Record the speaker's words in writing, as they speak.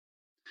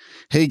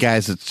Hey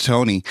guys, it's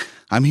Tony.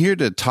 I'm here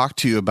to talk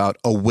to you about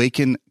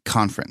Awaken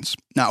Conference.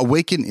 Now,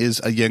 Awaken is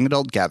a young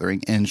adult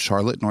gathering in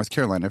Charlotte, North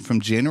Carolina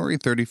from January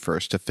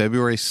 31st to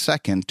February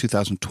 2nd,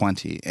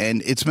 2020.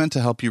 And it's meant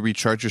to help you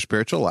recharge your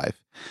spiritual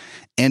life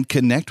and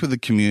connect with a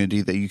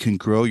community that you can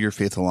grow your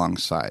faith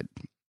alongside.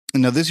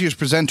 Now, this year's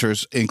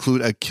presenters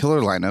include a killer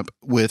lineup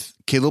with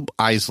Caleb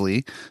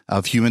Isley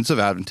of Humans of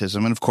Adventism,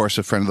 and of course,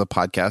 a friend of the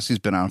podcast. He's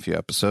been on a few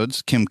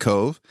episodes. Kim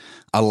Cove,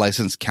 a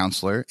licensed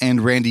counselor,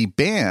 and Randy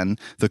Ban,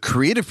 the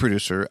creative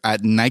producer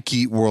at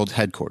Nike World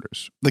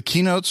Headquarters. The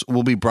keynotes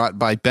will be brought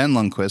by Ben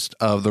Lundquist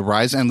of the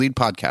Rise and Lead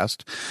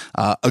podcast,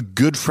 a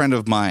good friend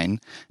of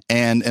mine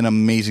and an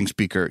amazing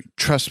speaker.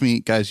 Trust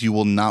me, guys, you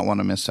will not want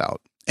to miss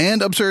out.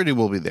 And Absurdity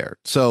will be there.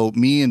 So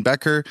me and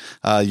Becker,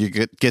 you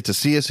get to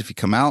see us if you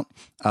come out.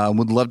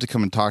 Would love to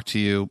come and talk to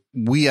you.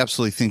 We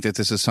absolutely think that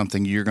this is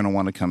something you're going to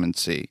want to come and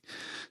see.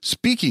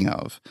 Speaking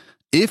of,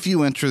 if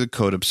you enter the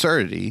code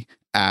Absurdity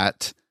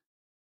at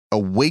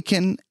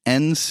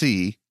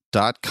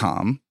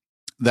awakennc.com,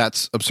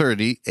 that's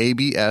Absurdity,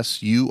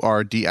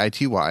 ABSURDITY,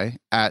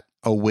 at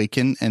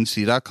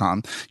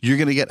awakennc.com, you're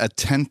going to get a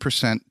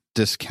 10%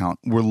 discount.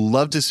 We'd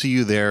love to see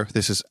you there.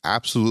 This is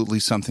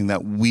absolutely something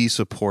that we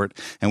support,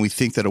 and we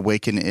think that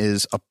Awaken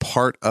is a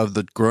part of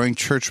the growing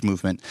church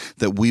movement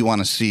that we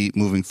want to see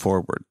moving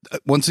forward.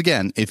 Once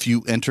again, if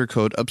you enter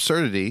code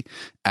Absurdity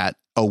at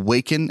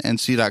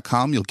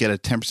awakennc.com, you'll get a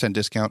 10%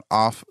 discount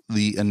off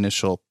the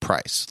initial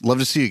price. Love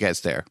to see you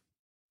guys there.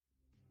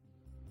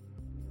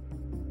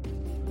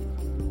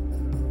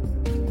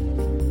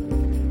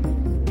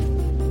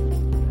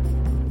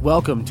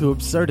 Welcome to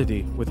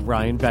Absurdity with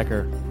Ryan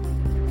Becker.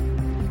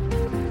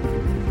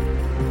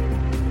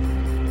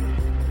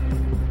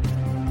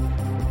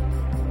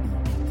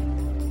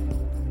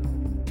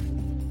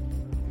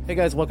 Hey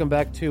guys, welcome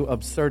back to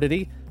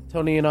Absurdity.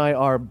 Tony and I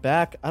are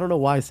back. I don't know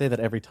why I say that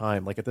every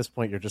time. Like at this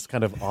point, you're just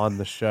kind of on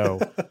the show.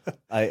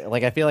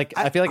 I feel like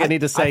I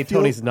need to say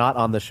Tony's not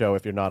on the show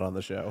if you're not on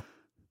the show.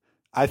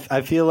 I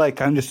feel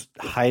like I'm just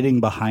hiding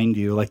behind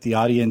you, like the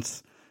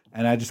audience,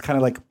 and I just kind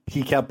of like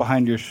peek out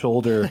behind your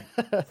shoulder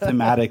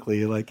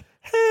thematically, like,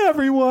 "Hey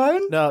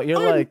everyone!" No, you're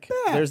I'm like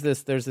back. there's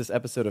this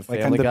episode of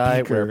Like Family I'm the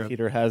Guy beaker. where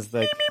Peter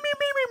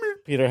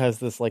has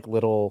this like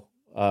little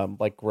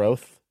like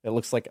growth. It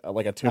looks like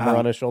a tumor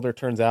on his shoulder.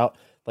 Turns out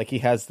like he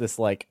has this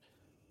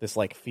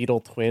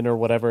fetal twin or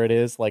whatever it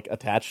is like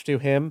attached to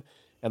him,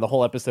 and the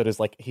whole episode is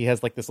like he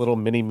has like this little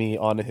mini me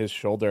on his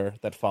shoulder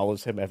that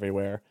follows him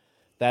everywhere.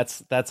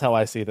 That's how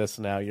I see this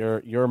now.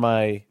 You're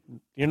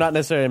not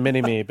necessarily a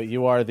mini me, but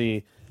you are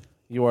the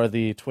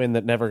twin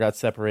that never got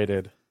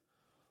separated,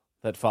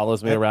 that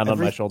follows me around on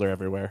my shoulder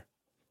everywhere.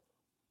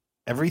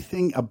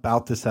 Everything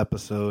about this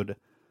episode,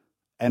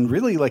 and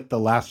really like the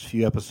last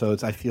few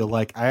episodes, I feel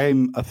like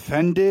I'm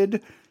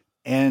offended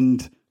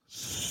and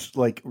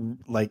like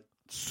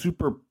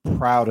super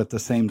proud at the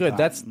same time.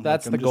 Good.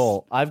 That's the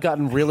goal. I've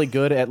gotten really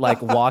good at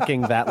like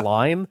walking that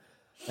line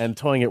and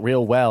towing it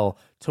real well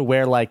to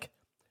where like,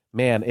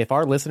 man, if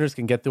our listeners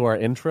can get through our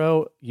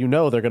intro, they're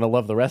going to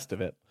love the rest of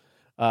it.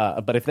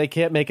 But if they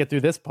can't make it through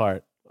this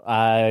part,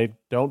 I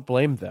don't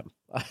blame them.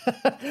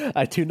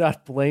 I do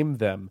not blame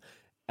them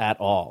at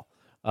all.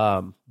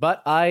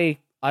 But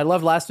I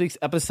love last week's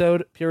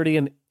episode, Purity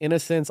and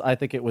Innocence. I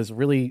think it was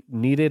really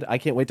needed. I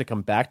can't wait to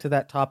come back to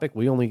that topic.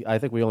 I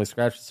think we only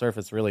scratched the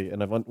surface, really,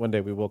 and one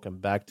day we will come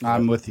back to it.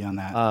 I'm with you on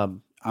that.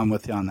 I'm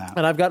with you on that.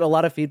 And I've got a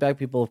lot of feedback.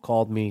 People have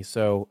called me.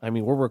 So, I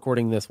mean, we're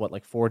recording this,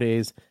 4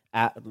 days?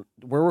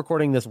 We're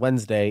recording this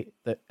Wednesday.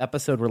 The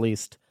episode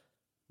released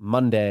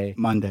Monday.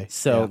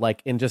 So,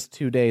 like, in just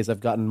 2 days,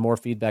 I've gotten more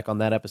feedback on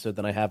that episode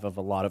than I have of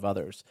a lot of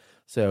others.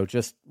 So,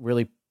 just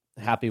really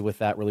happy with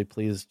that, really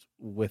pleased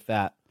with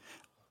that.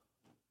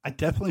 I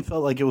definitely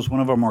felt like it was one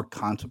of our more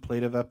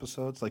contemplative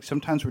episodes. Like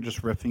sometimes we're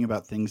just riffing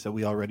about things that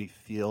we already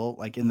feel.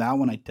 Like in that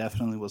one, I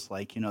definitely was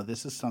like,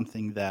 this is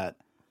something that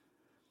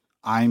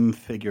I'm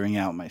figuring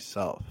out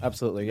myself.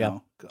 Absolutely, you yeah.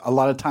 know? A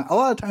lot of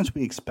times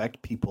we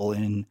expect people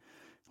in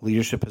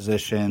leadership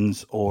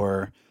positions,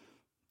 or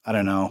I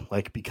don't know,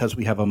 like because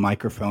we have a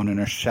microphone and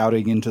are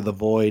shouting into the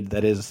void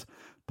that is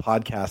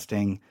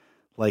podcasting,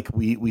 like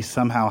we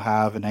somehow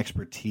have an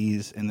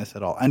expertise in this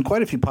at all. And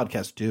quite a few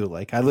podcasts do.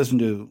 Like I listened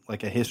to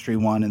like a history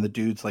one, and the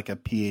dude's like a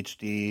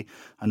PhD,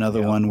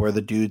 another one where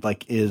the dude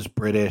like is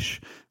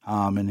British,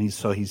 and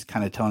he's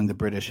kind of telling the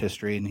British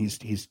history, and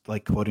he's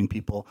like quoting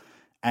people,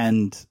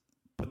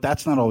 but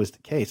that's not always the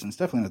case, and it's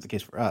definitely not the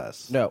case for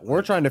us. No,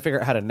 we're trying to figure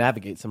out how to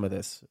navigate some of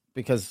this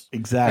because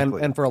exactly.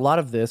 And for a lot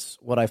of this,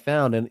 what I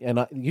found, and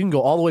you can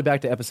go all the way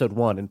back to episode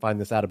 1 and find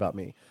this out about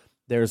me.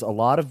 There's a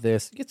lot of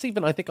this. It's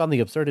even, I think, on the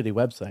Absurdity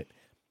website.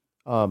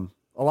 A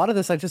lot of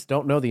this I just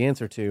don't know the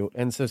answer to,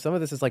 and so some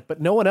of this is like,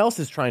 but no one else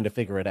is trying to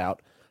figure it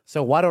out,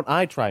 so why don't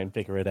I try and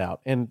figure it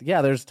out? And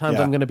yeah, there's times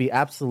I'm going to be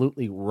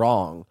absolutely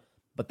wrong,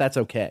 but that's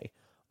okay,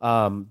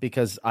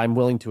 because I'm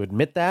willing to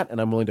admit that,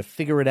 and I'm willing to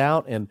figure it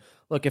out. And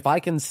look, if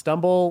I can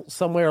stumble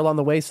somewhere along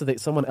the way so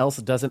that someone else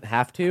doesn't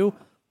have to,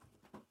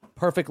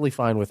 perfectly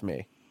fine with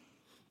me.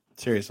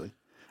 Seriously,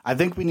 I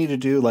think we need to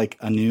do like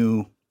a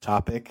new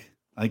topic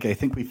Like I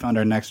think we found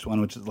our next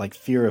one, which is like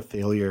fear of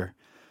failure,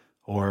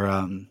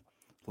 or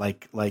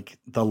like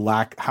the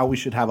lack, how we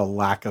should have a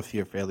lack of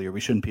fear of failure. We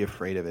shouldn't be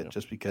afraid of it,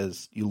 just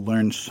because you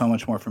learn so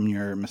much more from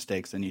your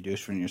mistakes than you do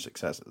from your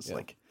successes. Yeah.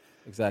 Like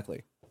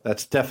Exactly.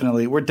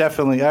 we're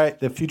definitely all right.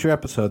 The future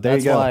episode. There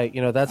you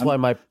go. That's why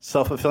my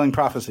self-fulfilling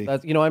prophecy.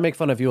 I make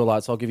fun of you a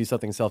lot, so I'll give you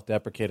something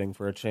self-deprecating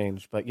for a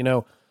change. But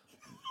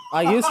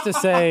I used to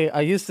say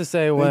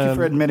when Thank you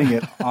for admitting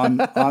it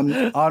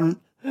on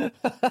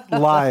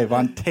live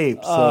on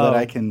tape, so that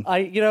I can.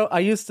 I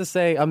used to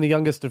say, I'm the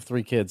youngest of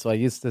 3 kids, so I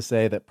used to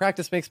say that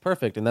practice makes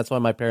perfect, and that's why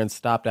my parents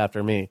stopped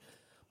after me.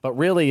 But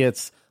really,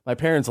 it's my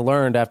parents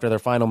learned after their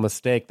final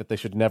mistake that they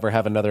should never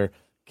have another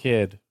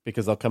kid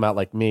because they'll come out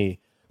like me.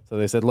 So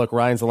they said, "Look,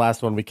 Ryan's the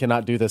last one. We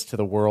cannot do this to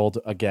the world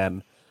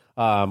again.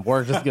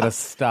 We're just going to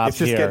stop It's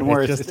just here. getting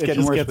worse. It's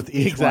getting worse with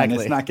each one.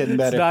 It's not getting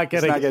better.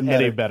 It's not getting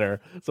any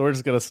better. So we're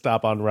just going to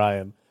stop on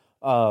Ryan.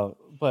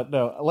 But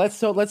no, let's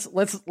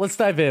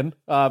dive in.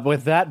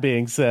 With that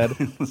being said,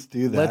 let's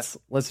do that.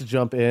 Let's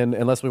jump in.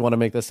 Unless we want to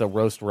make this a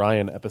roast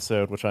Ryan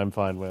episode, which I'm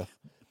fine with.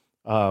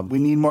 We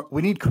need more.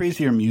 We need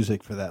crazier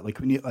music for that. Like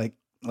we need like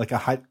a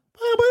high.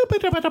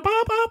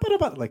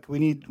 Like we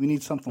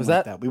need something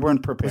like that. We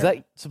weren't prepared. Was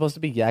that supposed to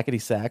be yakety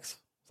sax?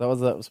 That was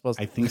supposed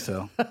to. I think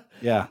so.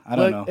 Yeah, I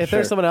don't know. If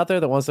there's someone out there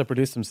that wants to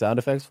produce some sound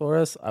effects for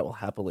us, I will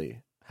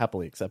happily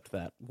accept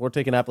that. We're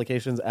taking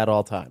applications at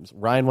all times.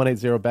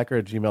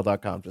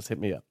 Ryan180becker@gmail.com. Just hit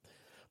me up.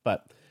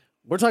 But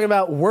we're talking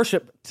about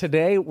worship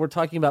today. We're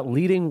talking about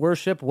leading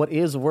worship. What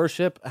is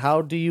worship?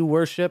 How do you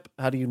worship?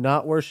 How do you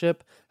not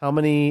worship? How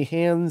many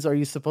hands are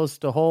you supposed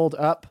to hold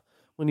up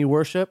when you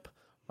worship?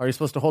 Are you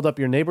supposed to hold up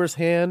your neighbor's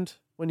hand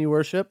when you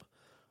worship?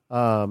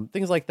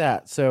 Things like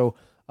that. So,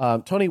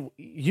 Tony,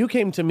 you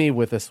came to me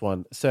with this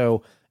one.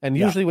 So, and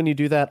usually when you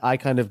do that, I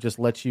kind of just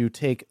let you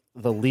take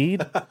the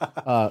lead.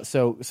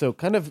 So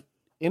kind of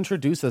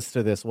introduce us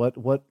to this.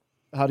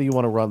 How do you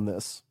want to run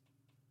this?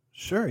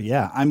 Sure.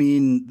 Yeah. I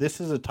mean,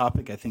 this is a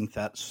topic I think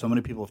that so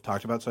many people have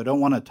talked about. So I don't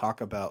want to talk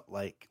about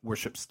like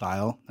worship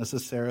style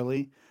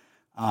necessarily.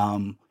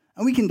 And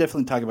we can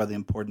definitely talk about the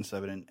importance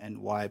of it and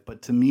why.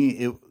 But to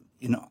me,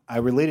 I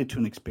related to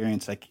an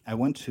experience. Like I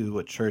went to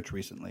a church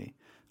recently.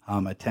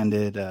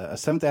 Attended a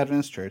Seventh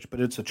Adventist church, but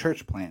it's a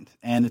church plant,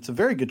 and it's a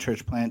very good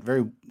church plant.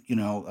 Very,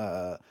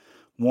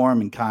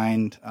 warm and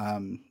kind.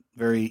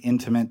 Very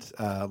intimate.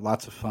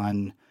 Lots of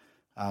fun.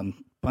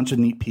 Bunch of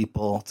neat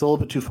people. It's a little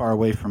bit too far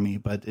away from me,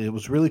 but it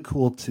was really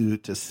cool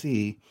to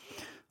see.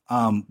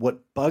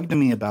 What bugged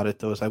me about it,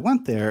 though, is I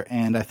went there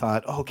and I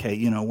thought,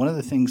 okay, one of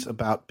the things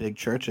about big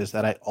churches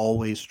that I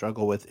always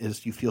struggle with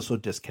is you feel so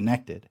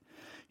disconnected.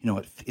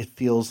 It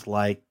feels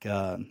like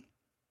a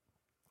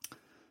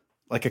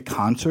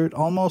concert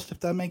almost, if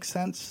that makes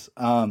sense.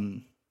 I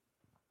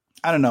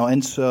don't know.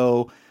 And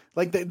so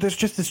like there's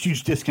just this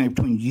huge disconnect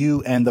between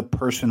you and the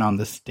person on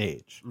the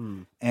stage.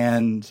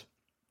 And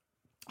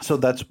so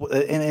that's,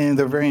 and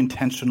they're very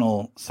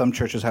intentional. Some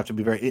churches have to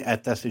be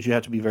at that stage, you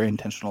have to be very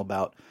intentional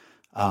about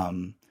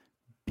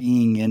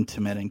being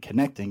intimate and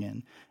connecting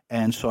in.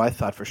 And so I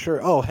thought for sure,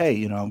 oh,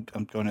 hey, I'm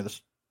going to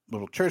this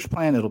little church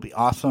plant. It'll be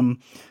awesome.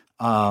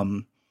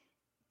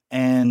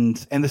 And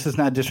this is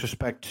not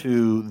disrespect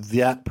to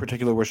that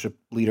particular worship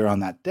leader on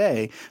that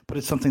day, but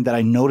it's something that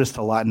I noticed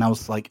a lot. And I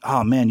was like,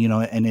 oh, man,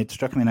 and it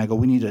struck me and I go,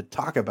 we need to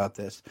talk about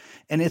this.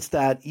 And it's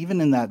that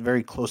even in that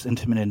very close,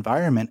 intimate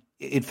environment,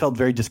 it felt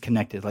very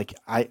disconnected. Like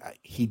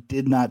he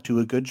did not do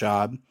a good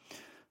job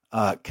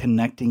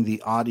connecting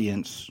the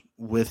audience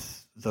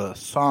with the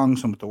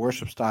songs and with the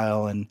worship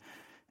style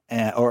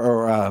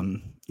or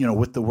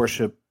with the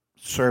worship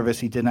service.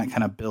 He did not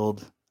kind of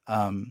build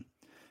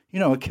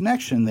a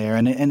connection there,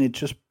 and it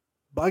just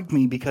bugged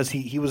me because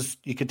he was,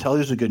 you could tell he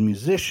was a good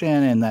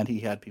musician and that he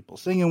had people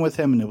singing with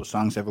him and it was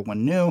songs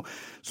everyone knew.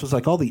 So it's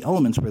like all the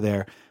elements were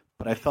there,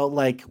 but I felt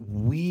like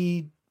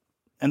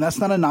and that's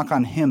not a knock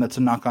on him, that's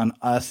a knock on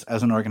us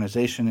as an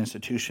organization,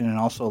 institution, and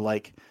also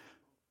like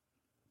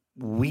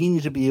we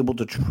need to be able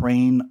to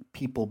train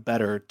people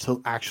better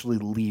to actually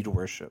lead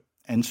worship.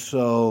 And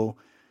so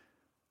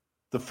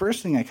the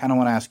first thing I kind of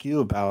want to ask you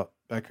about,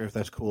 Becker, if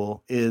that's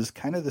cool, is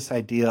kind of this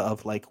idea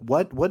of like,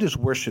 what is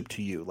worship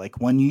to you?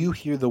 Like when you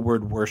hear the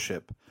word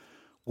worship,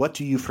 what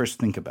do you first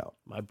think about?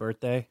 My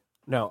birthday?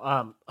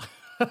 No.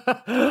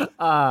 That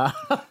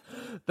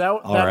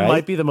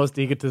might be the most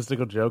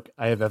egotistical joke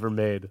I have ever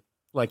made.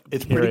 Like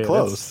it's pretty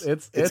close.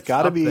 It's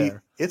got to be.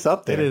 There. It's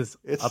up there.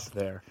 It's up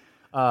there.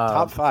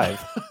 Top 5.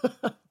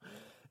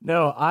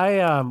 No,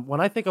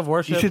 when I think of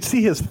worship, you should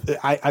see his.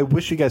 I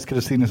wish you guys could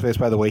have seen his face.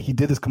 By the way, he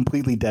did this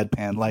completely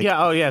deadpan.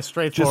 Like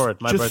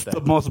straightforward. My just birthday.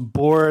 The most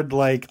bored,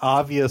 like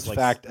obvious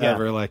fact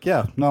ever. Like,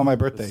 my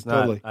birthday.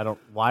 Totally.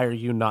 Why are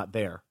you not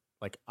there?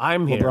 Like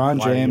I'm here.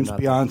 LeBron James,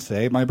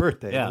 Beyonce, my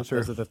birthday. Yeah.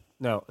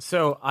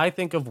 So I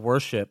think of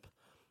worship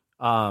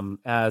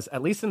as,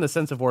 at least in the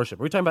sense of worship.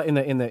 Are we talking about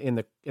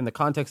in the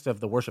context of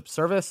the worship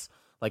service,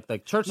 like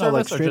church service?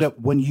 Like straight up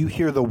when you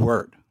hear the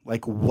word.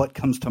 Like, what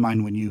comes to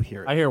mind when you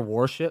hear it? I hear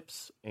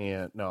warships,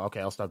 and no, okay,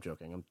 I'll stop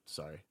joking. I'm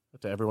sorry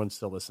to everyone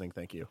still listening.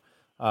 Thank you.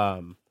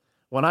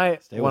 When I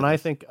Stay with I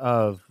us. think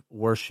of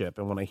worship,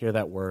 and when I hear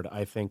that word,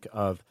 I think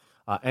of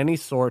any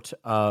sort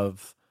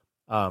of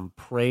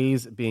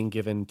praise being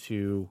given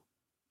to.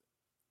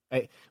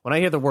 When I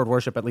hear the word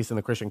worship, at least in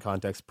the Christian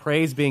context,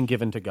 praise being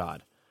given to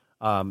God.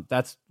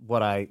 That's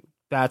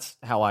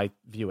how I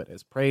view it,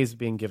 as praise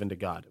being given to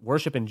God.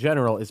 Worship in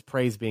general is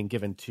praise being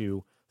given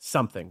to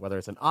something, whether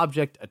it's an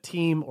object, a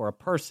team, or a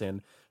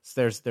person.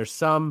 So there's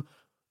some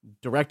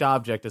direct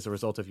object as a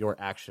result of your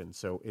action.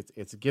 So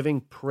it's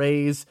giving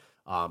praise,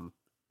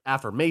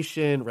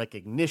 affirmation,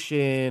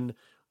 recognition,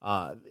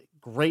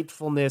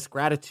 gratefulness,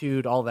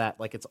 gratitude, all that.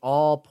 Like, it's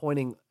all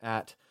pointing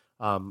at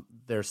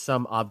there's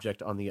some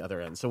object on the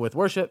other end. So with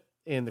worship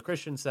in the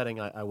Christian setting,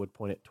 I would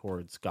point it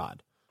towards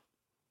God.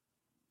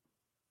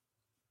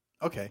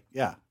 Okay,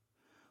 yeah.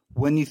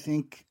 When you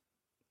think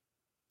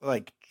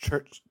like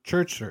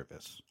church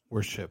service,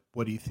 worship,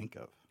 what do you think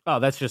of? Oh,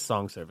 that's just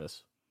song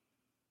service.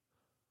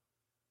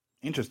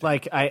 Interesting.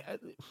 Like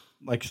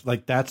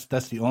Like that's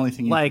the only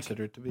thing you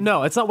consider it to be?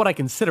 No, it's not what I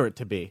consider it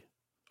to be.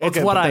 It's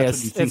Okay, what but I that's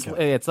what you think of.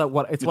 it's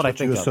what It's I what think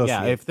you of. Yeah,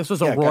 associate. if this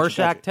was a Yeah, gotcha,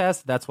 Rorschach gotcha.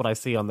 test, that's what I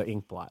see on the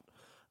ink blot.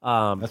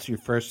 That's your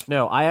first.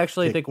 No, I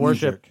actually Pick think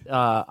worship.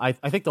 knee-jerk. I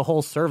think the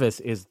whole service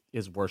is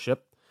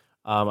worship.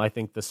 I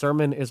think the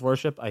sermon is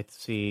worship. I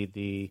see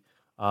the.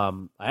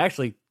 I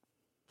actually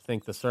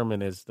think the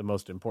sermon is the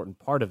most important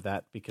part of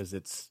that, because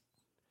it's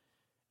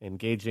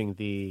engaging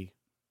the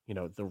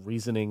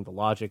reasoning, the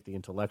logic, the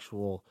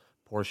intellectual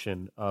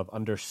portion of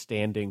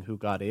understanding who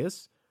God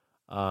is.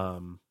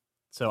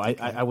 So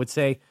I would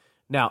say,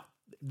 now,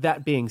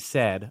 that being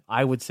said,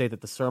 I would say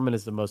that the sermon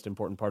is the most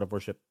important part of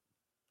worship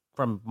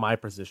from my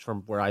position,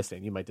 from where I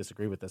stand. You might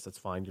disagree with this. That's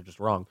fine. You're just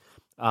wrong.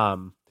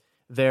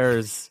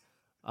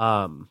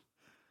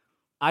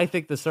 I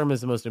think the sermon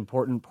is the most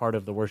important part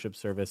of the worship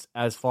service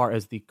as far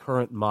as the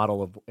current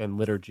model of and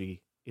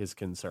liturgy is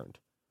concerned.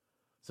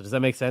 So does that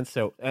make sense?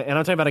 So, and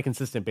I'm talking about a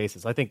consistent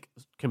basis. I think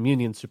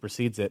communion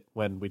supersedes it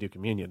when we do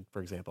communion,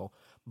 for example.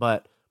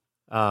 But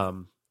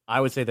I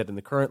would say that in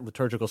the current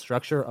liturgical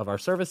structure of our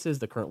services,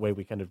 the current way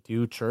we kind of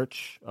do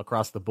church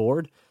across the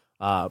board,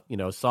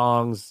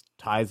 songs,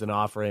 tithes and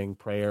offering,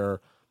 prayer,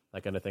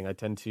 that kind of thing, I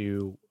tend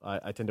to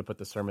put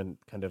the sermon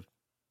kind of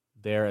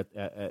there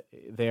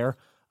there.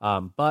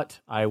 But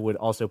I would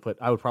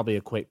probably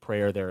equate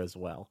prayer there as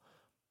well.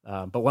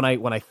 But what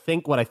I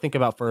think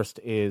about first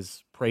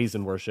is praise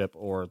and worship,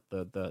 or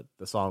the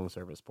song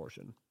service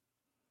portion.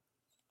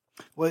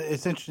 Well,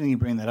 it's interesting you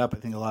bring that up. I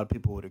think a lot of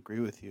people would agree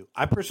with you.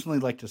 I personally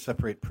like to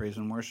separate praise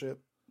and worship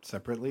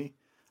separately.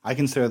 I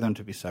consider them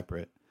to be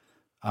separate.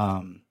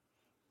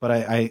 But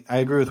I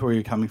agree with where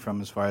you're coming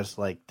from as far as,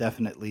 like,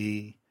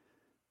 definitely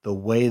the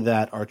way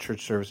that our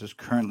church service is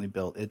currently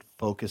built. It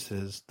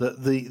focuses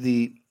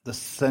the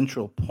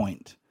central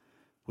point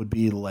would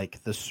be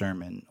like the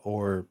sermon,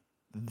 or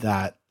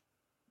that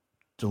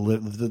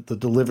the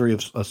delivery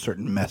of a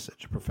certain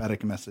message, a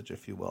prophetic message,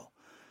 if you will.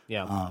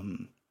 Yeah.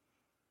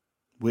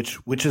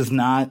 Which is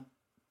not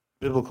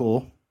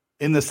biblical,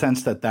 in the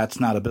sense that that's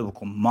not a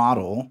biblical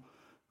model.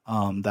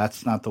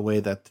 That's not the way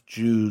that the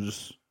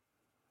Jews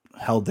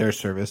held their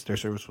service. Their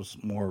service was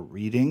more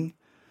reading,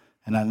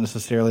 and not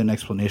necessarily an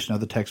explanation of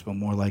the text, but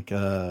more like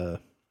a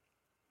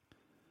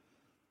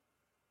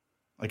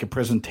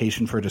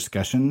presentation for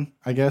discussion,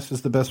 I guess,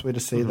 is the best way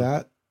to say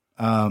that.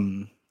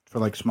 For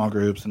like small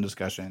groups and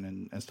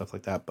discussion and stuff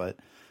like that. But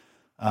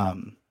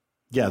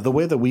yeah, the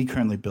way that we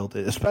currently build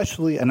it,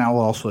 especially, and I will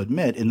also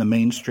admit, in the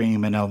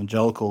mainstream and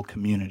evangelical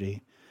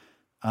community,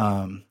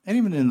 and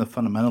even in the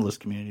fundamentalist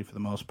community for the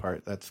most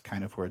part, that's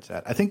kind of where it's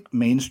at. I think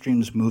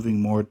mainstream's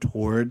moving more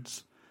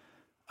towards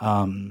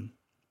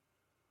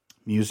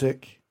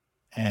music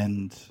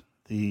and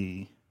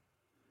the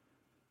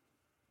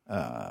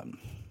how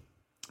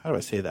do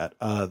I say that?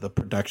 The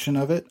production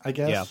of it, I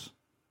guess, Yeah.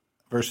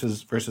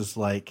 versus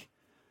like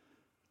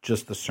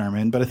just the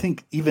sermon. But I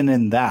think even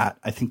in that,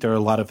 I think there are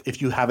a lot of,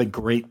 if you have a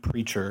great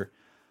preacher,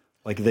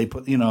 like they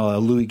put, a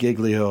Louis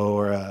Giglio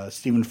or a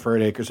Stephen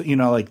Furtick,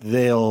 or like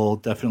they'll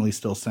definitely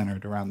still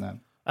centered around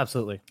them.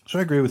 Absolutely. So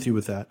I agree with you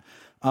with that.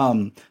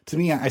 To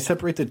me, I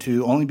separate the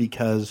two only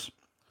because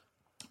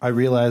I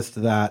realized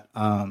that,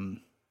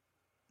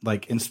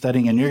 like in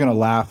studying, and you're going to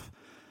laugh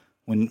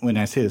when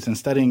I say this, in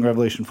studying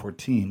Revelation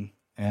 14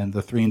 and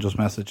the three angels'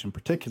 message in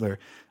particular,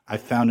 I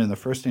found in the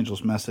first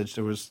angel's message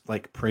there was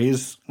like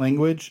praise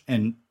language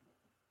and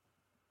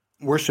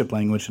worship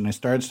language, and I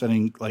started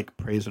studying like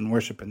praise and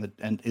worship,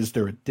 and is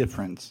there a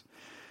difference?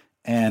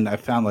 And I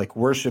found like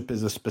worship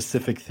is a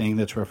specific thing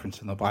that's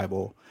referenced in the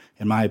Bible,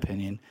 in my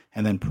opinion,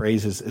 and then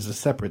praise is a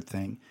separate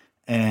thing.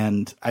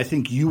 And I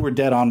think you were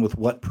dead on with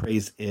what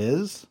praise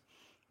is,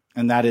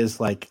 and that is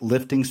like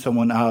lifting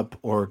someone up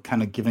or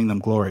kind of giving them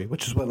glory,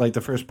 which is what like the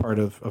first part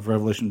of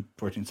Revelation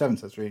 14:7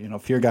 says,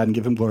 right? Fear God and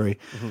give him glory,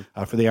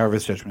 for the hour of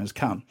his judgment has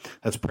come.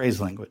 That's praise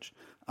language.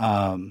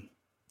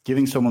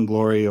 Giving someone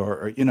glory,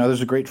 or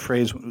there's a great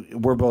phrase.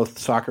 We're both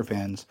soccer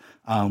fans.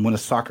 When a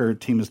soccer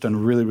team has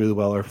done really, really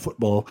well, or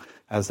football,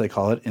 as they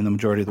call it in the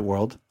majority of the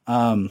world,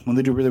 when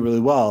they do really, really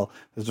well,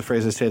 there's a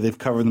phrase they say, they've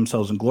covered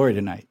themselves in glory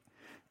tonight.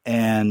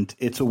 and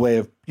it's a way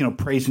of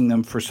praising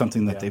them for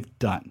something that they've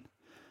done.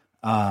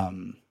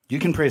 You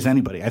can praise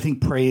anybody. I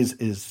think praise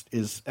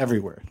is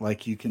everywhere.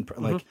 Like you can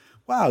like,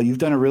 wow, you've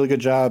done a really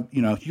good job.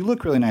 You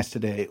look really nice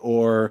today,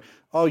 or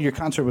oh, your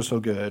concert was so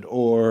good,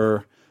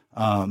 or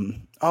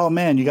oh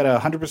man, you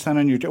got 100%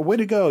 on your way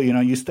to go.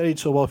 You studied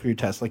so well for your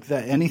test. Like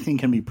that, anything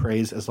can be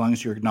praised as long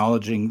as you're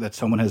acknowledging that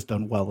someone has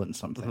done well in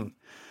something.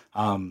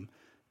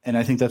 And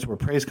I think that's where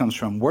praise comes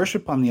from.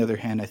 Worship, on the other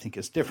hand, I think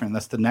is different.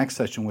 That's the next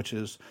section, which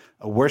is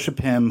worship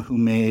Him who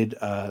made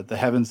the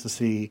heavens, the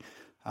sea.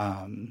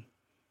 I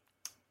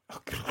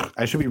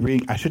should be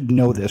reading. I should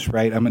know this,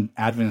 right? I'm an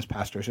Adventist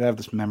pastor. I should have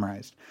this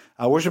memorized.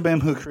 Worship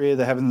Him who created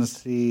the heavens and the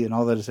sea and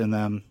all that is in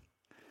them.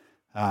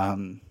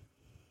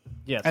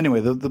 Yes. Anyway,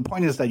 the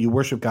point is that you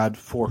worship God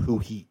for who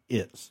He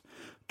is.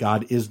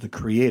 God is the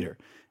creator.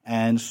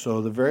 And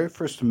so the very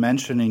first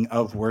mentioning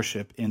of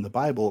worship in the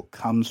Bible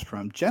comes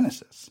from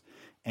Genesis.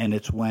 And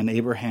it's when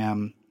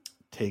Abraham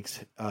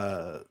takes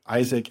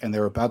Isaac, and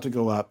they're about to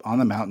go up on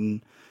the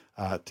mountain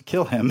to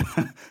kill him.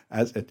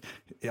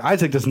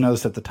 Isaac doesn't know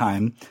this at the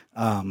time.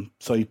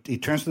 So he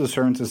turns to the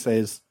servants and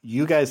says,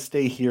 you guys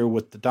stay here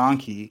with the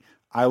donkey.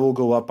 I will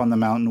go up on the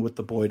mountain with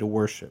the boy to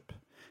worship.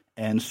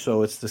 And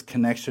so it's this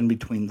connection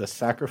between the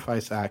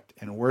sacrifice act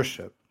and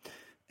worship.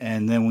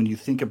 And then when you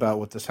think about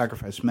what the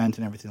sacrifice meant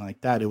and everything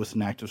like that, it was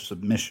an act of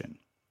submission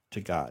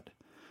to God,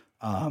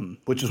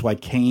 which is why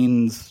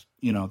Cain's,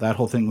 that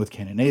whole thing with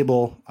Cain and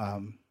Abel,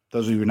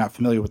 those of you who are not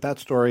familiar with that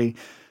story,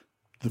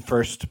 the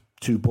first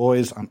two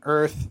boys on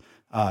earth,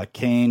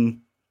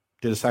 Cain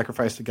did a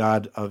sacrifice to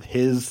God of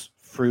his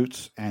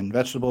fruits and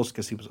vegetables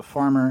because he was a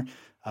farmer.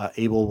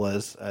 Abel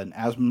was an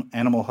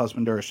animal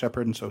husbander, a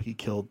shepherd, and so he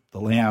killed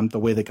the lamb the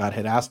way that God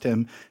had asked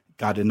him.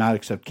 God did not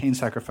accept Cain's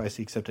sacrifice.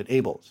 He accepted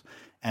Abel's.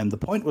 And the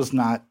point was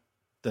not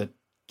that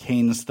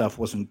Cain's stuff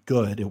wasn't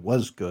good. It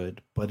was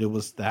good, but it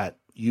was that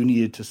you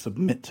needed to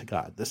submit to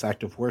God. This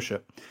act of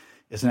worship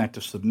is an act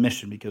of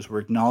submission because we're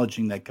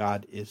acknowledging that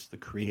God is the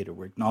creator.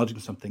 We're acknowledging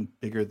something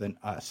bigger than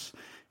us,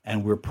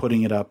 and we're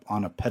putting it up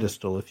on a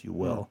pedestal, if you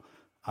will.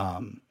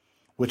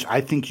 Which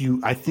I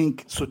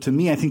think so to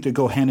me, I think they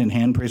go hand in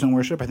hand, praise and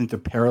worship. I think they're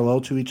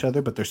parallel to each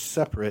other, but they're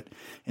separate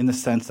in the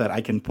sense that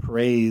I can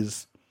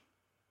praise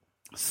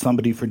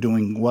somebody for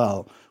doing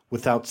well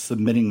without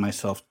submitting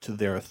myself to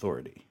their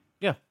authority.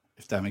 Yeah.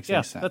 If that makes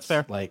any sense. That's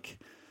fair. Like,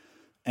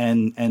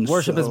 and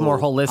worship so is more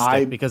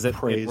holistic because it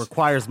praise,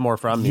 requires more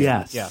from you.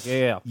 Yes.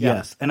 Yeah.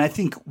 Yes. And I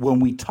think when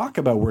we talk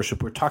about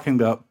worship, we're talking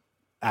about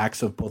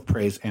acts of both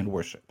praise and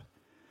worship.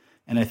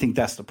 And I think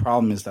that's the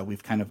problem, is that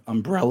we've kind of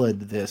umbrellaed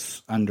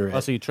this under it. Oh,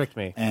 so you tricked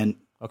me. And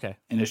okay.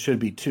 And it should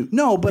be too.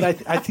 No, but I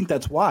think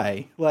that's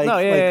why. Like, no,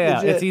 yeah.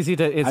 Legit, It's easy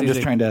to. I'm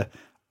just trying to.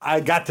 I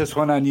got this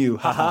one on you,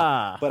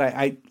 haha. But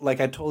I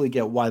totally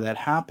get why that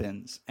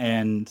happens,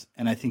 and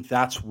I think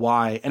that's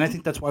why,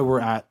 we're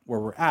at where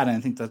we're at, and I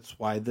think that's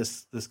why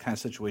this kind of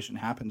situation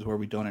happens where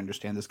we don't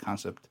understand this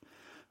concept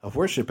of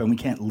worship, and we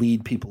can't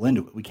lead people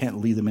into it. We can't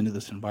lead them into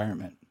this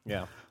environment.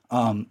 Yeah.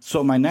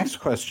 So my next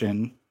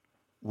question,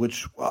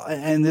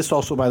 and this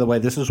also, by the way,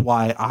 this is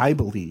why I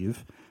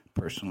believe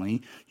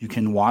personally you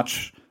can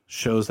watch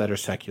shows that are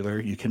secular,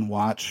 you can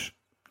watch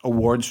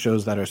awards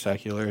shows that are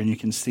secular, and you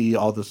can see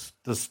all this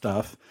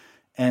stuff,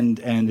 and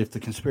if the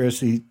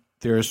conspiracy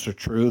theorists are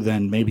true,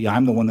 then maybe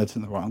I'm the one that's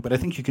in the wrong. But I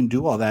think you can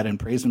do all that and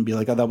praise and be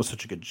like, oh, that was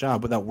such a good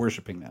job, without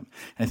worshiping them.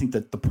 And I think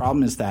that the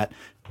problem is that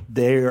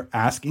they're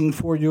asking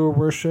for your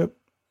worship,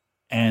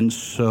 and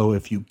so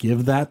if you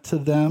give that to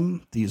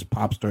them, these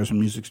pop stars and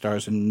music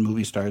stars and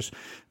movie stars,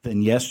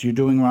 then yes, you're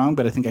doing wrong.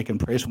 But I think I can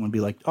praise someone and be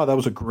like, oh, that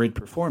was a great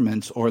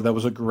performance, or that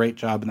was a great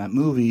job in that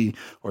movie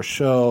or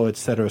show, et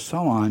cetera, so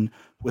on,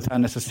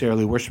 without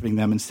necessarily worshiping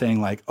them and saying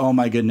like, oh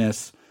my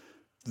goodness,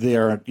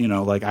 they're,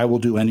 like I will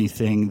do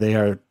anything. They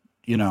are,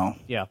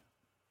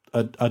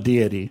 a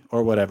deity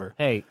or whatever.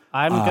 Hey,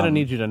 I'm going to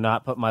need you to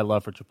not put my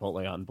love for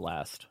Chipotle on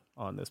blast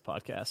on this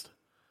podcast.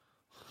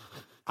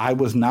 I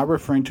was not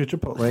referring to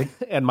Chipotle.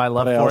 And my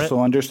love but for I also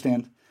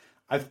understand.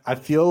 I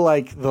feel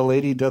like the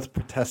lady does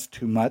protest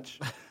too much.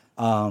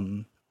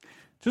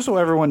 Just so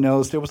everyone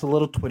knows, there was a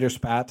little Twitter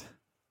spat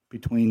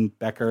between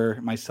Becker,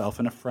 myself,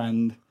 and a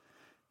friend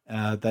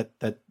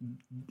that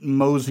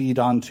moseyed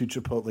onto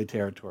Chipotle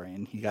territory,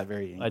 and he got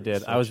very angry. I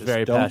did. So I was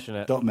very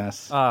passionate. Don't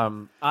mess.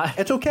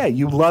 It's okay.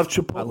 You love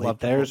Chipotle. I love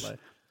Chipotle.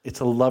 It's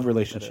a love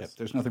relationship.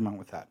 There's nothing wrong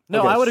with that.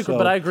 No, Okay, I would agree,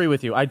 but I agree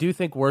with you. I do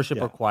think worship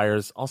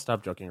requires. I'll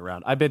stop joking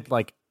around. I've been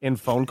like in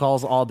phone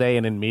calls all day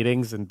and in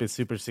meetings and been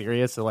super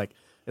serious. So like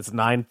it's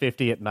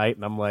 9:50 at night,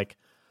 and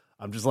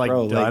I'm just like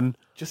Bro, done.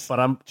 But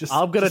I'm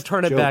gonna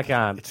turn it back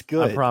on. It's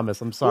good. I promise.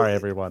 I'm sorry,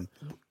 everyone.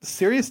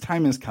 Serious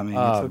time is coming.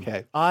 It's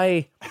okay.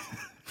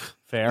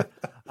 Fair.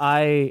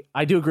 I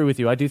do agree with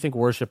you. I do think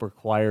worship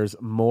requires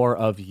more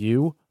of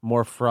you,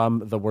 more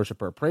from the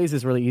worshiper. Praise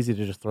is really easy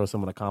to just throw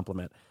someone a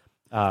compliment.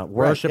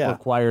 Worship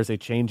requires a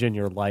change in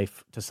your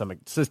life to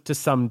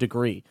some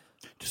degree.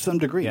 To some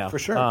degree, for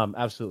sure.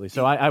 Absolutely.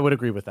 So I would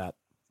agree with that.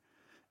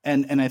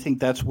 And I think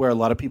that's where a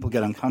lot of people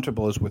get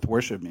uncomfortable is with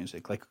worship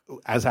music. Like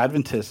as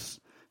Adventists,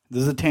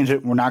 this is a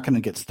tangent. We're not going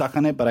to get stuck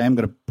on it, but I am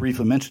going to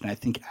briefly mention it. I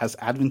think as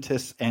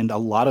Adventists and a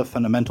lot of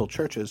fundamental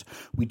churches,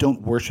 we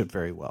don't worship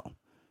very well.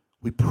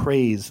 We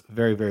praise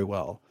very, very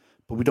well,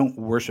 but we don't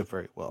worship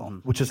very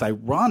well, which is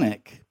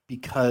ironic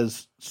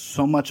because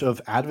so much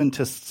of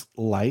Adventists'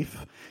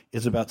 life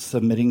is about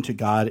submitting to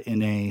God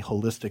in a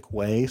holistic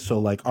way. So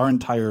like our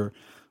entire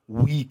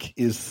week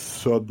is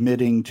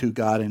submitting to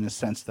God in a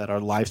sense that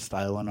our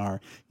lifestyle and our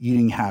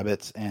eating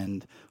habits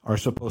and are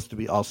supposed to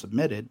be all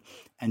submitted.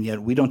 And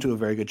yet we don't do a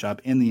very good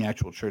job in the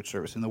actual church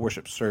service, in the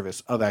worship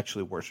service, of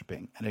actually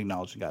worshiping and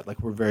acknowledging God.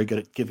 Like we're very good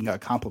at giving God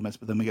compliments,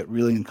 but then we get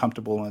really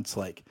uncomfortable and it's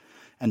like,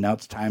 and now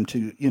it's time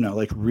to,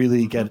 like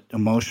really get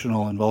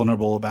emotional and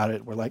vulnerable about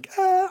it. We're like,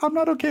 I'm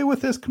not okay with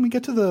this. Can we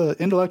get to the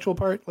intellectual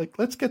part? Like,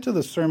 let's get to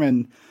the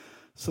sermon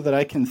so that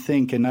I can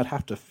think and not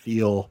have to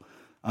feel.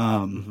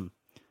 And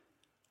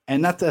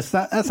that's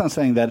not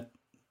saying that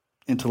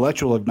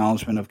intellectual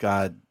acknowledgement of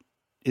God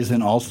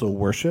isn't also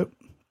worship,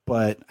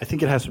 but I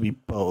think it has to be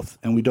both,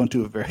 and we don't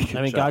do a very good job.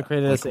 I mean, God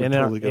created us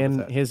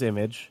in His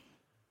image.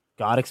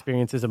 God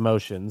experiences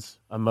emotions.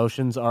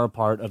 Emotions are a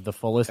part of the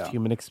fullest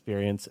human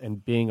experience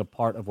and being a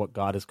part of what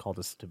God has called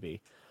us to be.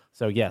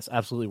 So yes,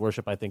 absolutely,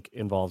 worship I think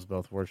involves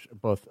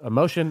both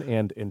emotion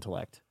and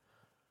intellect.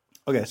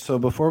 Okay, so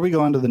before we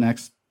go on to the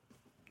next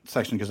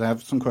section, because I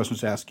have some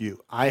questions to ask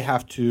you, I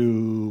have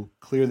to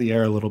clear the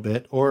air a little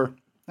bit, or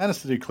not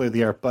necessarily clear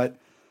the air, but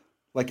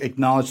like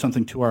acknowledge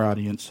something to our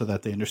audience so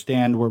that they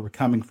understand where we're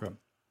coming from.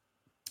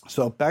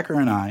 So Becker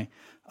and I,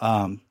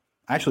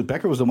 actually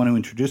Becker was the one who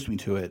introduced me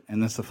to it,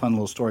 and that's a fun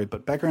little story,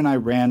 but Becker and I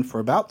ran for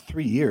about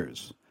 3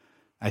 years,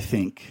 I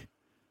think,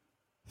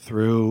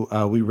 through,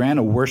 we ran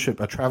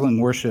a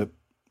traveling worship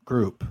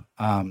group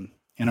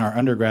in our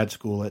undergrad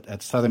school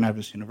at Southern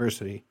Adventist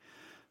University.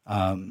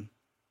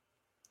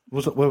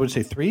 Was it, what would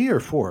you say, 3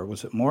 or 4?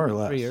 Was it more or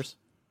less? 3 years.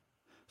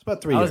 It's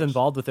about 3 years. I was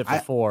involved with it for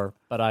 4,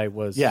 but I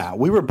was. Yeah,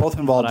 we were both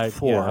involved for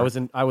 4.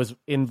 Yeah, I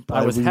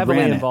was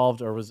heavily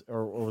involved, or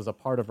was a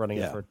part of running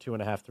it for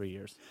 2.5, 3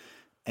 years.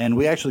 And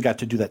we actually got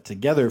to do that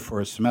together for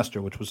a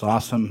semester, which was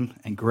awesome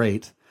and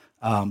great.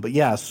 But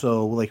yeah,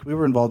 so like we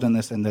were involved in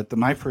this, and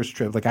my first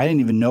trip, like I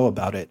didn't even know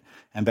about it,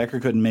 and Becker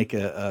couldn't make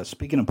a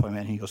speaking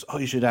appointment. And he goes, "Oh,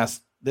 you should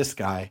ask this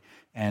guy,"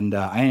 and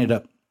I ended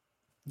up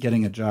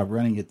getting a job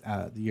running it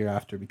the year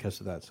after because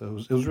of that. So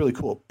it was really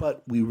cool.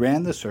 But we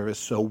ran the service,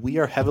 so we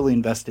are heavily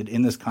invested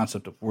in this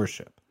concept of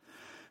worship.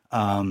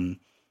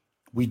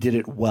 We did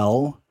it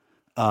well.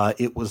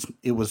 It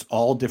was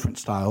all different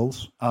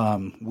styles.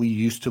 We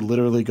used to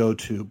literally go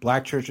to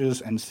black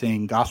churches and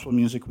sing gospel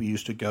music. We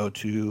used to go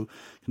to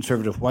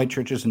conservative white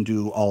churches and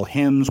do all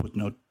hymns with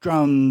no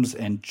drums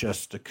and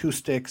just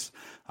acoustics.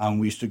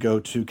 We used to go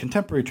to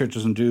contemporary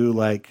churches and do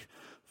like,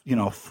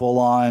 full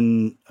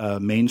on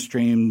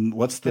mainstream.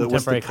 What's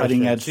the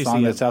cutting edge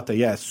song that's out there?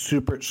 Yeah,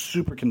 super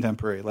super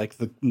contemporary, like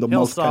the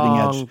most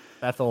cutting edge.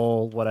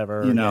 Bethel,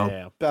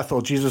 whatever.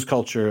 Bethel, Jesus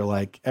Culture,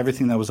 like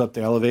everything that was up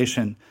there,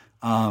 Elevation.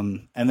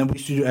 And then we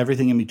used to do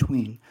everything in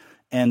between.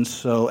 And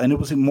it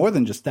was more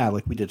than just that.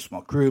 Like we did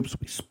small groups,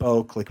 we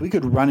spoke, like we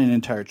could run an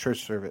entire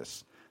church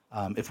service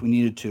if we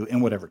needed to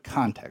in whatever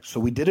context. So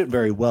we did it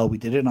very well. We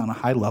did it on a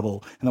high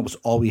level, and that was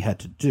all we had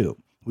to do.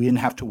 We didn't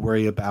have to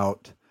worry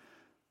about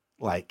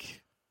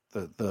like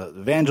the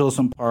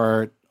evangelism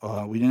part.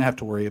 We didn't have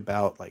to worry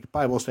about like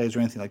Bible studies or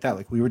anything like that.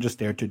 Like we were just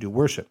there to do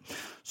worship.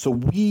 So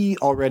we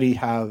already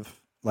have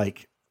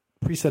like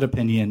preset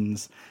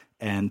opinions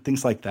and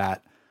things like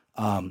that.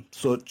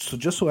 So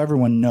just so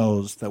everyone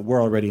knows that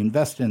we're already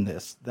invested in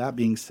this. That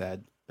being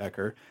said,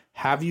 Becker,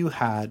 have you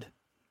had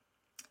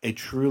a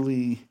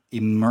truly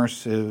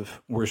immersive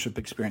worship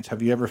experience?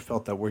 Have you ever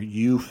felt that where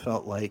you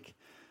felt like,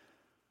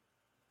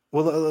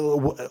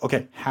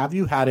 okay, have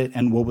you had it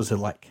and what was it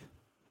like?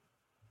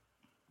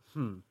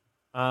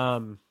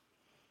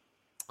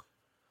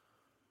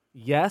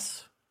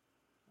 Yes.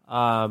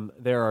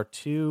 There are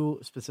 2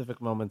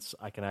 specific moments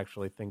I can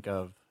actually think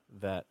of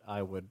that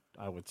I would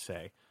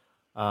say.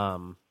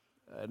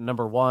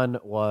 Number one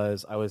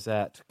was I was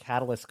at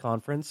Catalyst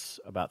Conference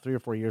about 3 or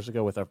 4 years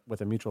ago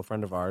with a mutual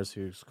friend of ours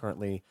who's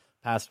currently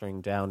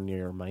pastoring down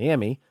near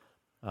Miami.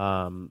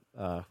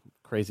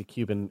 Crazy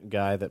Cuban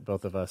guy that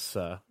both of us,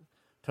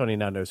 Tony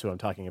now knows who I'm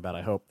talking about,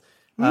 I hope.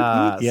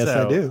 Yes,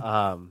 I do.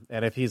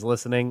 And if he's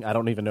listening, I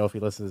don't even know if he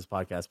listens to this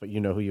podcast, but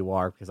you know who you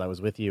are because I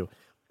was with you.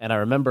 And I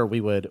remember he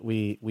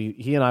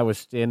and I would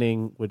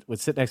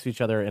sit next to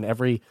each other in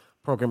every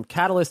program.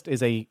 Catalyst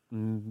is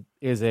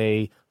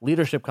a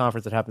leadership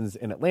conference that happens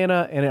in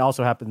Atlanta, and it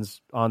also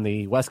happens on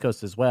the West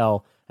Coast as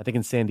well, I think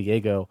in San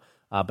Diego.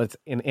 But it's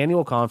an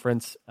annual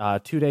conference,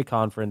 2-day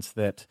conference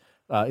that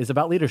is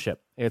about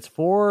leadership. It's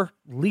for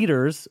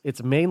leaders.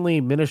 It's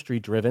mainly ministry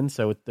driven.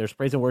 So there's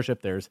praise and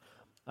worship. There's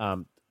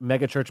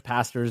mega church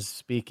pastors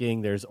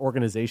speaking. There's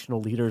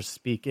organizational leaders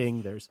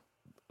speaking.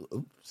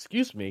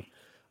 Excuse me,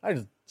 I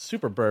just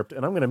super burped,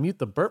 and I'm going to mute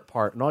the burp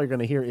part, and all you're going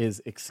to hear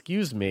is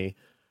 "excuse me"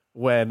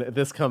 when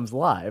this comes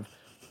live.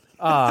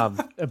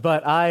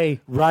 But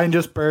Ryan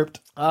just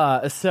burped.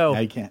 So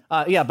I can't.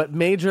 But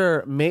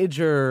major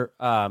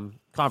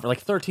conference.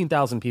 Like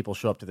 13,000 people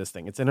show up to this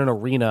thing. It's in an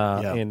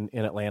arena in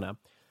Atlanta,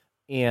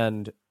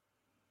 and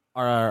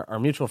our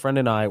mutual friend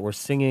and I were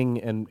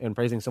singing and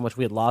praising so much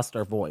we had lost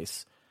our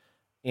voice.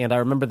 And I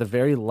remember the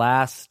very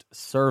last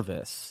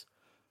service,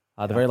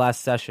 the very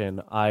last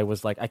session, I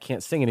was like, I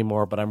can't sing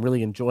anymore, but I'm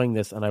really enjoying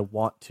this and I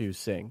want to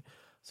sing.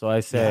 So I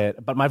said,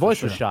 but my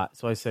voice was shot.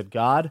 So I said,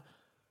 God,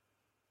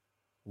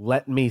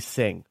 let me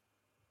sing.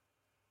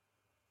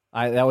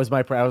 That was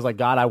my prayer. I was like,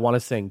 God, I want to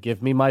sing.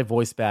 Give me my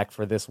voice back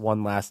for this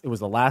one last. It was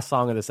the last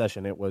song of the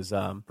session. It was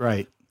It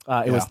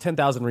was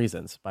 10,000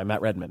 Reasons by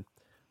Matt Redman.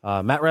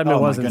 Matt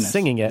Redman wasn't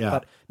singing it,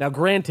 but now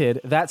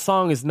granted, that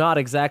song is not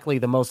exactly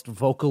the most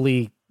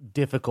vocally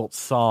difficult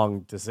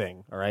song to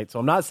sing. All right, so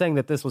I'm not saying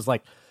that this was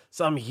like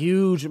some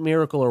huge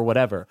miracle or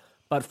whatever,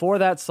 but for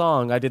that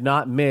song, I did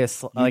not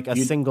miss a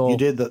single. You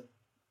did the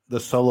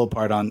solo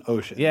part on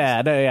Ocean.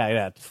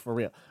 Yeah, for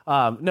real.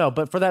 No,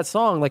 but for that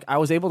song, like I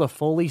was able to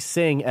fully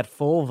sing at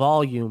full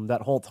volume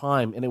that whole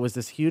time, and it was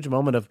this huge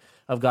moment of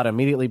God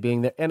immediately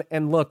being there.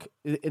 And look,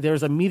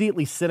 there's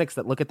immediately cynics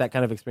that look at that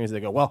kind of experience. They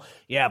go, well,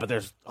 yeah, but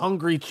there's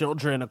hungry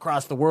children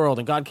across the world,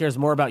 and God cares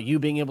more about you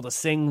being able to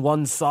sing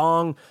one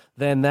song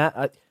than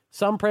that.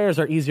 Some prayers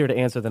are easier to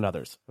answer than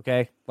others.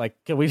 Okay, like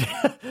can we?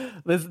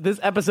 This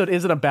episode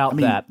isn't about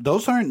that.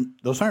 Those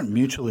aren't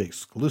mutually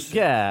exclusive.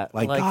 Yeah,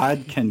 like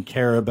God can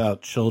care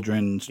about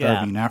children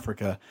starving in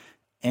Africa,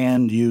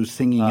 and you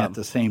singing at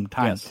the same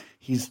time.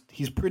 Yes.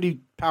 He's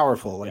pretty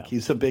powerful. Like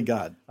he's a big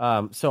God.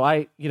 But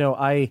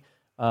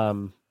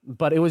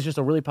it was just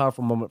a really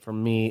powerful moment for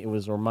me. It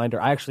was a reminder.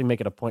 I actually make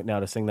it a point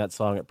now to sing that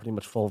song at pretty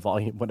much full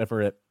volume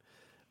whenever it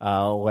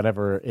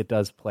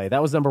does play.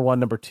 That was number one.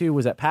 Number two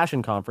was at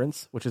Passion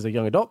Conference, which is a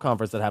young adult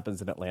conference that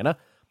happens in Atlanta.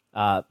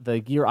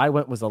 The year I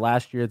went was the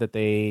last year that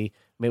it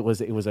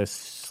was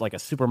a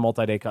super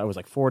multi-day. It was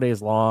like 4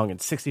 days long,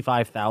 and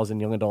 65,000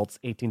 young adults,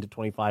 18 to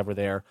 25, were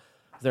there.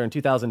 I was there in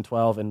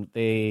 2012,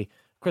 and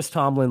Chris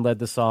Tomlin led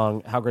the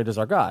song "How Great Is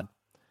Our God."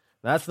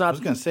 That's not. I was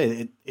going to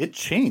say it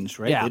changed,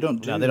 right? Yeah, they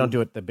don't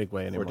do it the big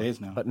way anymore. 4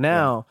 days now, but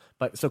now,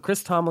 so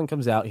Chris Tomlin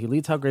comes out. He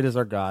leads "How Great Is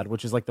Our God,"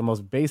 which is like the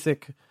most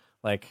basic,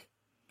 like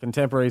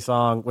contemporary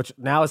song, which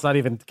now it's not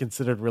even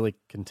considered really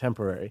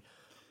contemporary.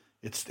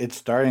 It's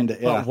starting to.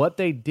 But what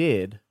they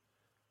did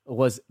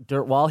was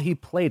while he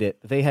played it,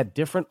 they had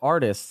different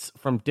artists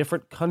from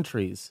different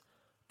countries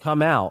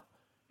come out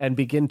and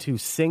begin to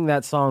sing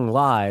that song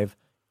live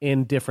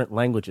in different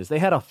languages. They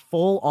had a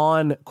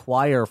full-on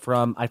choir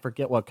from I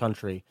forget what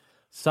country,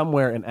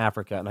 somewhere in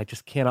Africa, and I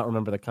just cannot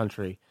remember the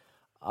country.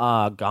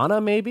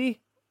 Ghana, maybe?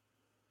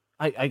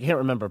 I can't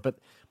remember, but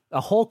a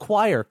whole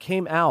choir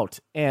came out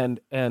and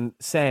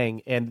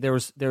sang, and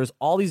there's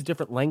all these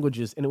different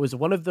languages, and it was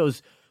one of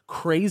those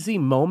crazy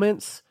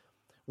moments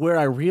where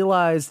I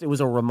realized it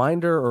was a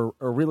reminder or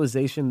a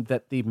realization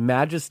that the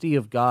majesty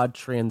of God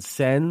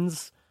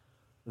transcends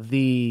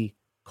the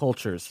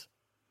cultures,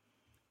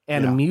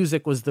 and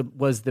music was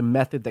the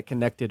method that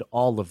connected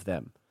all of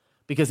them.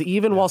 Because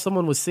even while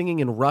someone was singing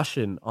in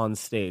Russian on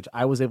stage,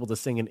 I was able to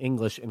sing in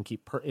English and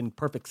keep in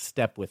perfect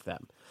step with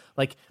them.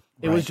 Like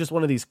it was just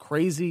one of these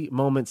crazy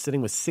moments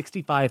sitting with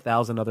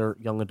 65,000 other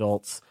young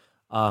adults.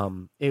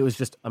 It was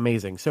just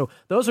amazing. So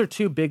those are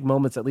two big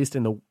moments, at least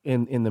in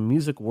the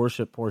music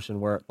worship portion,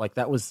 where like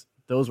those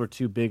were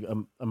two big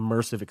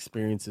immersive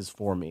experiences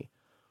for me.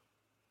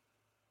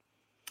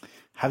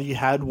 Have you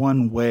had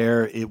one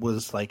where it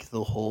was like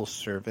the whole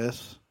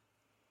service?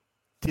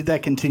 Did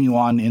that continue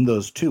on in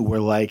those two, where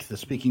like the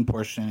speaking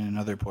portion and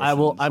other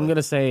portions? I'm going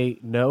to say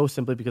no,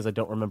 simply because I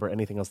don't remember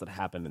anything else that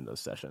happened in those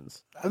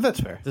sessions.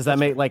 That's fair. Does that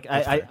make like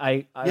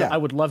I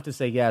would love to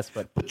say yes,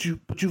 but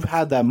you've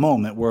had that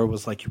moment where it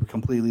was like you were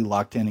completely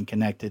locked in and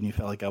connected, and you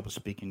felt like I was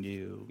speaking to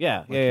you.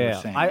 Yeah.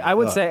 I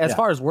would say as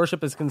far as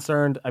worship is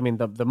concerned, I mean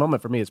the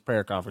moment for me is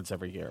prayer conference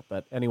every year.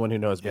 But anyone who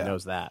knows me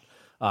knows that.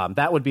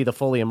 That would be the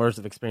fully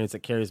immersive experience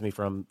that carries me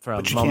from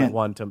moment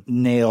one to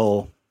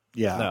nail.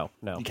 Yeah.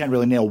 No. You can't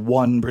really nail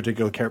one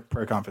particular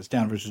prayer conference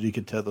down versus you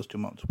could tell those 2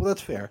 moments. Well, that's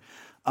fair.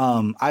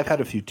 I've had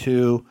a few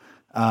too.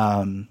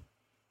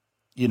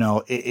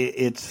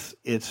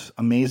 It's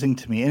amazing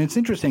to me. And it's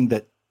interesting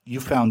that you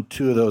found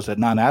two of those at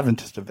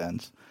non-Adventist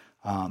events.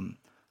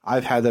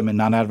 I've had them in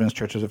non-Adventist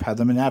churches. I've had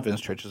them in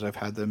Adventist churches. I've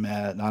had them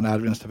at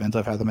non-Adventist events.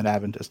 I've had them at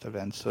Adventist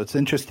events. So it's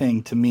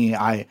interesting to me.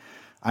 I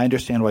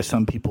understand why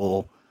some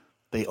people,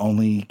 they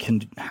only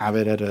can have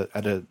it at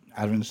a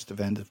Adventist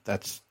event if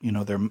that's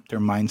their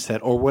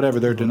mindset or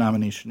whatever their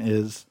denomination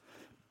is.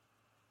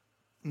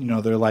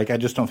 They're like, I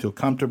just don't feel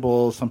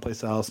comfortable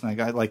someplace else, and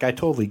I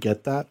totally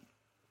get that.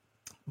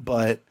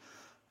 But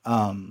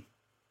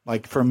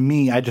like for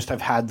me,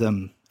 I've had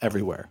them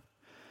everywhere,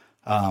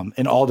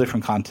 in all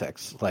different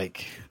contexts,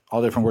 like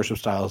all different worship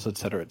styles, et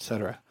cetera, et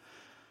cetera.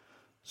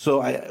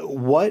 So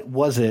what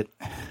was it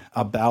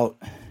about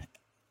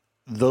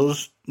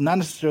those, not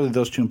necessarily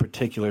those two in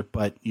particular,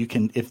 but you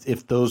can,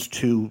 if those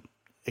two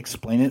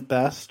explain it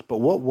best, but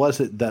what was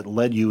it that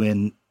led you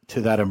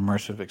into that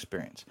immersive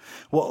experience?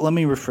 Well, let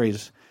me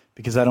rephrase,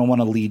 because I don't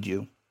want to lead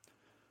you.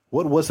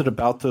 What was it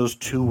about those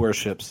two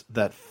worships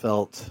that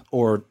felt,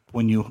 or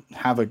when you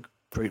have a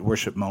great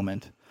worship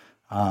moment,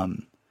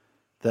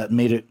 that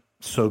made it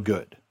so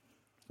good?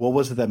 What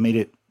was it that made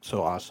it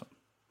so awesome?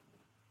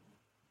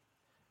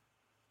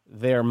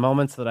 There are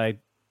moments that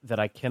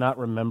I cannot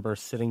remember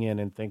sitting in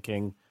and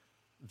thinking,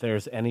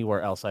 "There's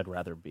anywhere else I'd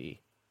rather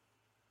be."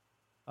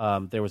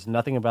 There was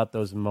nothing about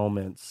those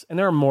moments, and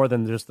there are more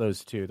than just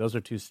those two. Those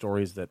are two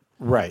stories that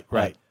Right.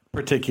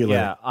 Particularly.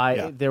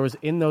 Yeah, there was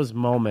in those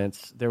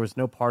moments, there was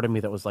no part of me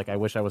that was like, I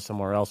wish I was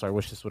somewhere else, or I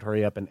wish this would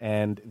hurry up and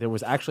end. There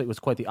was actually, it was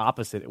quite the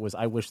opposite. It was,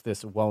 I wish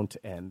this won't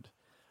end.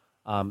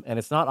 And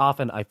it's not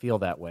often I feel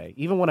that way.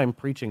 Even when I'm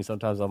preaching,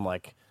 sometimes I'm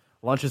like,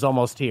 lunch is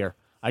almost here.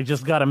 I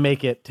just got to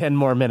make it 10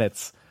 more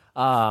minutes.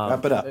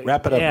 Wrap it up,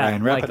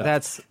 Ryan. Wrap it up.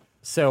 That's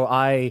so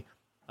I.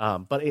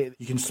 But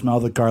you can smell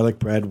the garlic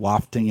bread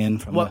wafting in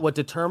from what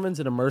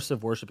determines an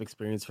immersive worship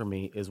experience for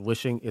me is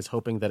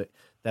hoping that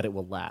it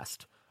will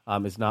last.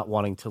 Is not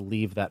wanting to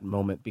leave that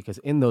moment, because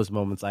in those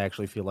moments I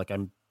actually feel like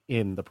I'm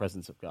in the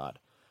presence of God.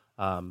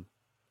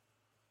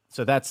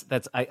 So that's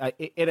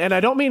and I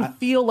don't mean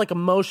feel like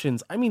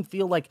emotions. I mean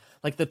feel like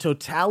the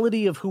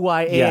totality of who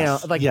I am.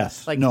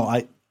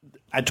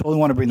 I totally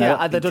want to bring that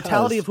up. The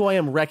totality of who I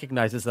am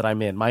recognizes that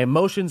I'm in. My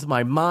emotions,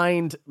 my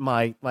mind,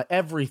 my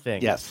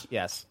everything.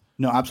 Yes.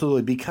 No,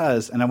 absolutely.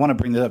 Because, and I want to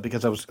bring that up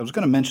because I was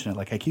going to mention it.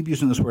 Like, I keep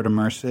using this word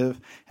immersive,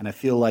 and I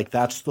feel like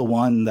that's the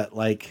one that,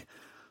 like,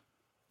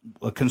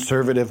 a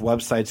conservative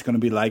website's going to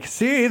be like,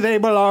 see, they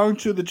belong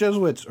to the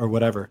Jesuits or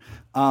whatever.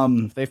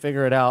 If they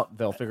figure it out,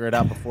 they'll figure it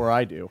out before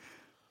I do.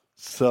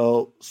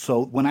 So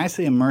when I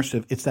say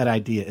immersive, it's that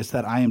idea. It's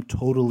that I am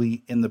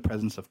totally in the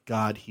presence of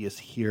God. He is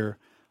here.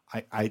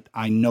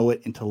 I know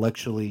it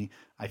intellectually.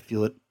 I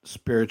feel it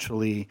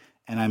spiritually,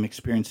 and I'm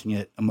experiencing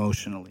it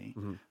emotionally.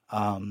 Mm-hmm.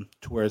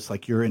 To where it's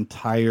like your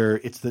entire,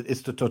 it's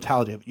the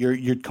totality of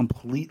you're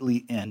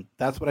completely in.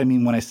 That's what I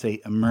mean when I say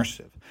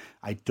immersive.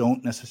 I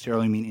don't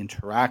necessarily mean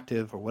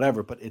interactive or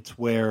whatever, but it's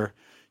where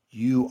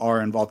you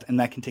are involved, and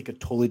that can take a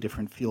totally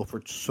different feel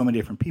for so many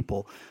different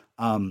people.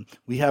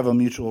 We have a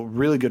mutual,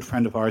 really good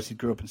friend of ours. He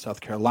grew up in South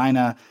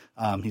Carolina.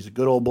 He's a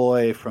good old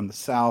boy from the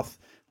South.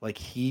 Like,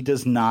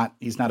 he's not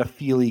a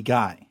feely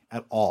guy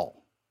at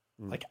all,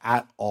 like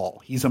at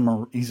all. He's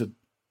a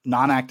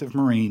non-active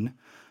Marine.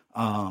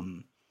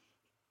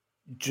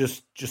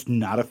 Just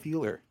not a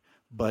feeler.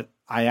 But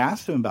I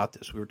asked him about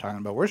this. We were talking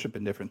about worship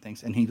and different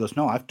things, and he goes,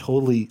 no, I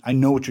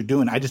know what you're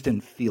doing. I just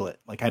didn't feel it.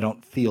 Like, I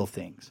don't feel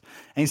things.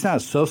 And he's not a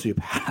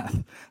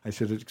sociopath. I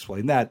should have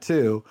explained that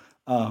too.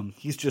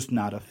 He's just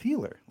not a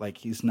feeler. Like,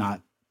 he's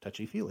not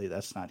touchy-feely.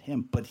 That's not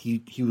him. But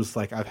he was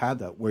like, I've had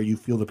that, where you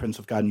feel the presence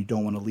of God and you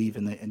don't want to leave,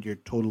 and you're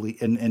totally,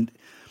 and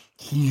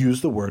he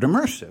used the word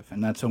immersive.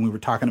 And that's when we were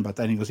talking about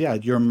that. And he goes, yeah,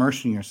 you're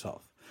immersing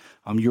yourself.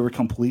 You were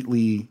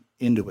completely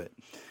into it.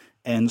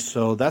 And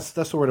so that's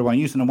the word I want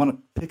to use. And I want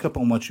to pick up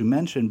on what you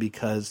mentioned,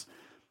 because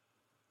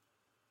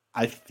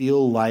I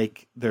feel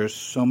like there's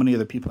so many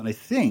other people, and I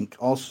think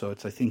also I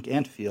think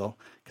and feel,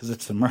 because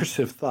it's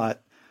immersive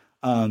thought,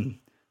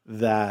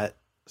 that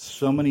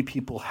so many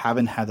people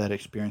haven't had that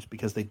experience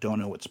because they don't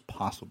know it's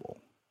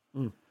possible.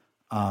 In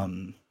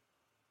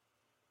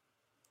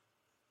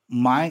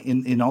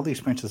all the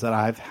experiences that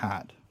I've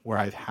had, where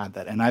I've had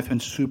that, and I've been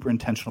super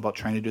intentional about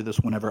trying to do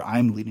this whenever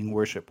I'm leading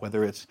worship,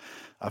 whether it's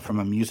from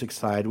a music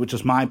side, which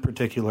is my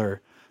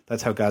particular,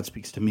 that's how God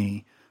speaks to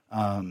me.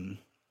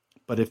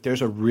 But if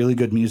there's a really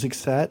good music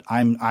set,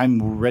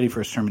 I'm ready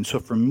for a sermon. So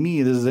for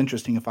me, this is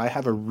interesting. If I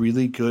have a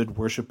really good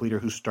worship leader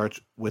who starts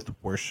with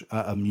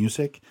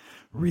music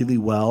really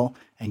well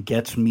and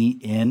gets me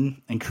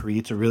in and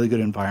creates a really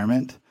good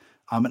environment,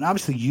 and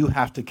obviously you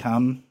have to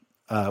come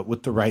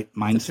with the right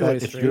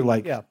mindset. If you're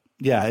like,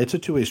 yeah, it's a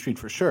two-way street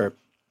for sure.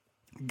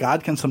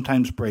 God can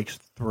sometimes break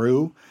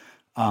through,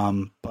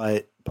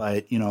 but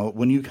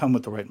when you come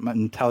with the right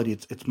mentality,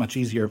 it's much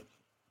easier.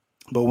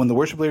 But when the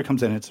worship leader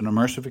comes in, it's an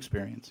immersive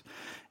experience,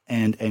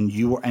 and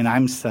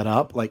I'm set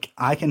up. Like,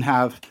 I can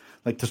have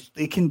this,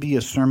 it can be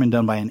a sermon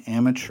done by an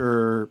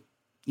amateur,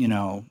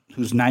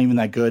 who's not even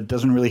that good,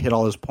 doesn't really hit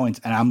all his points,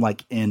 and I'm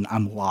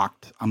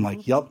locked. I'm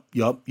like, yup.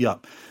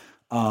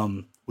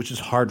 Which is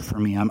hard for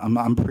me. I'm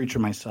a preacher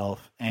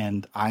myself,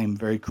 and I'm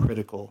very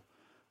critical.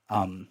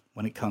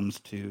 When it comes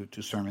to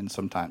sermons,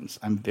 sometimes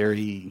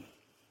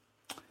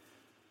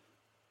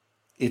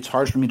it's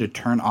hard for me to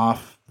turn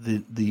off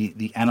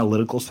the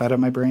analytical side of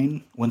my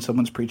brain when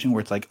someone's preaching, where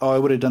it's like, oh, I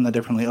would have done that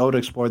differently. Oh, I would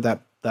have explored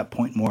that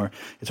point more.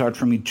 It's hard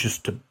for me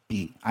just to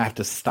be. I have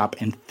to stop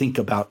and think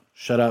about,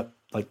 shut up,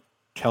 like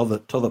tell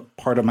the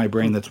part of my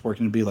brain that's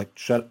working to be like,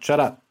 shut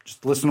up,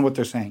 just listen to what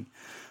they're saying.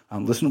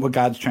 Listen to what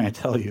God's trying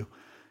to tell you.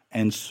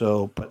 And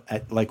so, but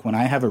when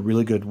I have a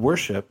really good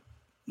worship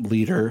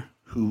leader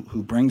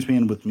who brings me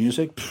in with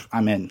music,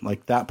 I'm in.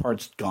 Like, that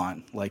part's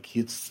gone. Like,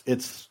 it's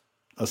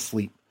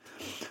asleep.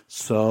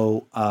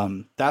 So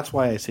that's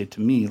why I say,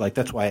 to me, like,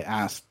 that's why I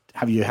asked,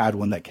 have you had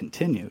one that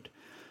continued?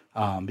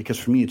 Because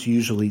for me, it's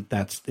usually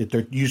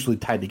they're usually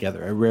tied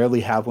together. I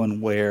rarely have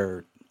one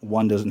where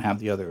one doesn't have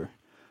the other.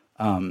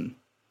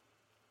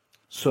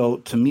 So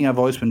to me, I've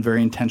always been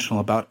very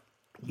intentional about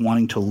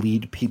wanting to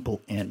lead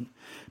people in,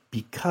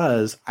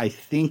 because I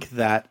think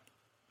that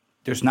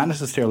there's not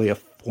necessarily a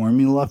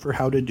formula for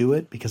how to do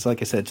it, because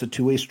like I said, it's a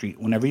two-way street.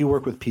 Whenever you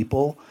work with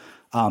people,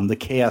 the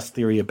chaos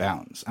theory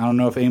abounds. I don't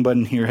know if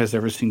anybody in here has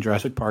ever seen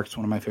Jurassic Park. It's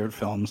one of my favorite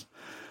films.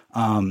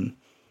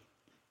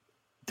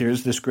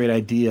 There's this great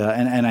idea,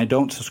 and I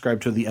don't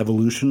subscribe to the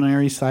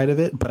evolutionary side of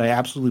it, but I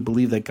absolutely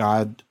believe that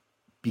God,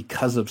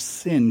 because of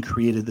sin,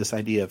 created this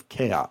idea of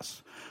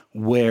chaos,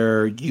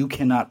 where you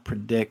cannot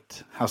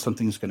predict how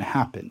something's going to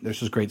happen. There's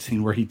this great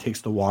scene where he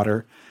takes the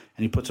water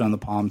and he puts it on the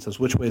palm and says,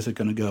 which way is it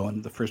going to go?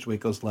 And the first way it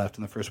goes left,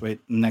 and the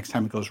next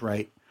time it goes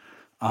right.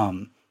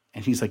 And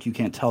he's like, you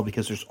can't tell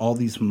because there's all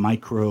these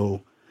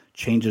micro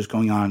changes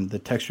going on, the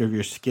texture of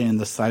your skin,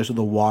 the size of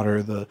the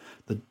water, the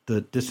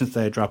distance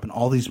that I drop, and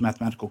all these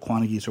mathematical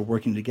quantities are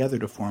working together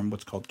to form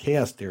what's called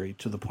chaos theory,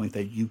 to the point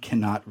that you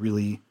cannot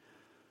really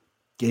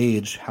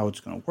gauge how it's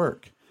going to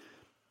work.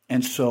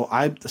 And so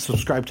I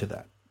subscribe to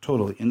that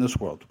totally in this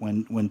world.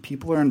 When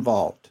people are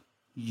involved,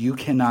 you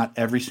cannot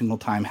every single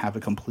time have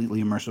a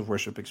completely immersive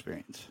worship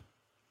experience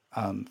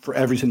for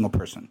every single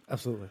person.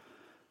 Absolutely.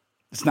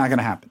 It's not going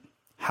to happen.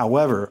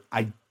 However,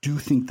 I do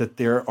think that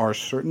there are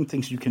certain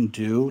things you can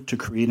do to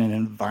create an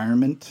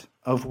environment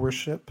of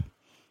worship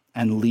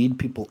and lead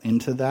people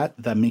into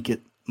that make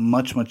it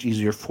much, much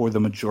easier for the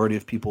majority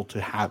of people to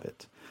have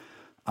it.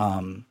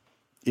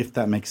 If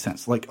that makes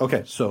sense. Like,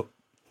 okay, so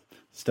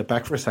step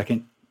back for a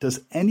second.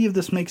 Does any of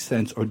this make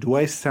sense, or do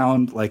I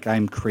sound like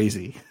I'm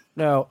crazy?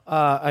 No,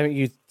 I mean,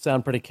 you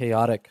sound pretty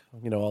chaotic,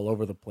 all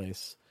over the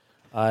place.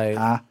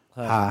 I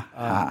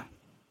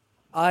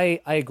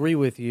agree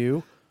with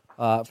you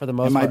for the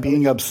most part. Am I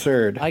being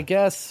absurd? I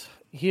guess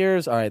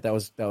all right. That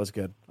was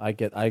good.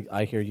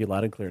 I hear you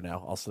loud and clear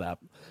now. I'll snap.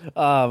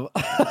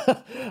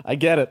 I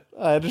get it.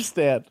 I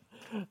understand.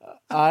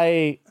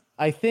 I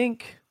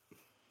think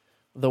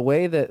the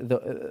way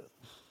that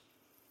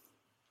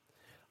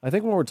I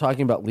think when we're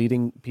talking about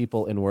leading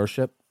people in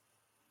worship,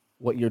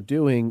 what you're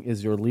doing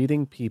is you're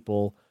leading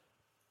people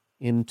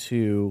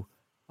into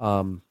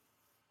an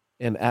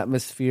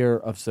atmosphere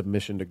of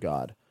submission to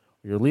God.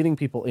 You're leading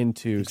people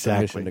into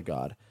submission to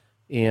God.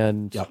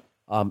 And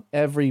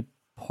every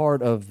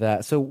part of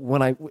that.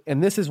 So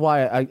this is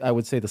why I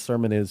would say the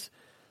sermon is,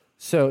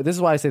 this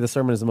is why I say the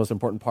sermon is the most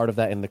important part of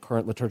that in the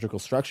current liturgical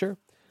structure.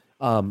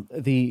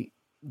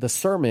 The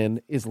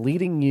sermon is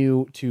leading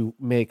you to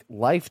make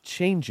life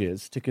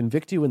changes, to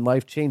convict you in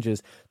life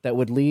changes that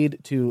would lead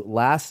to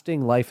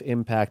lasting life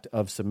impact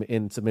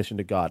in submission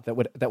to God, that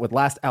would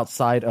last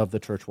outside of the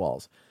church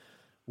walls.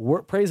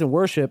 Praise and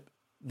worship,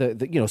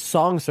 the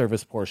song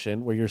service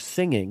portion where you're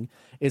singing,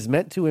 is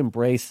meant to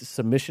embrace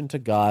submission to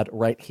God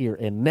right here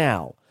and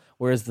now,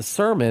 whereas the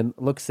sermon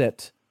looks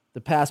at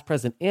the past,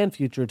 present, and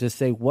future to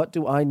say, what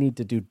do I need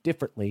to do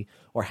differently,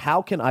 or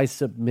how can I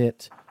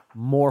submit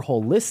more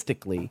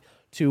holistically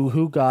to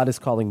who God is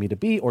calling me to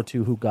be, or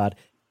to who God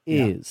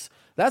is.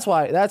 Yeah. That's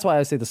why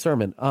I say the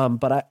sermon.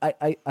 But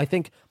I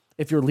think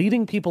if you're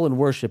leading people in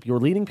worship, you're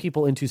leading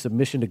people into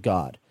submission to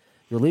God.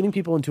 You're leading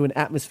people into an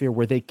atmosphere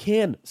where they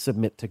can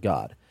submit to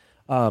God.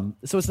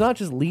 So it's not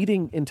just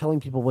leading and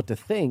telling people what to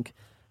think.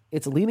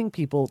 It's leading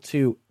people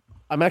to.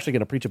 I'm actually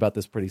going to preach about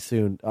this pretty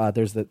soon.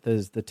 There's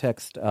the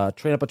text,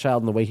 train up a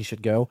child in the way he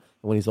should go,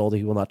 and when he's old,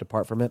 he will not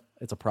depart from it.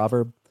 It's a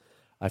proverb.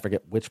 I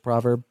forget which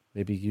proverb.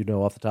 Maybe you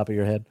know off the top of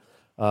your head.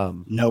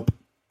 Nope.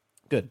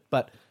 Good.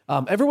 But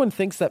everyone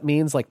thinks that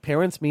means, like,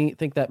 parents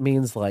think that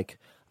means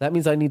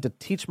I need to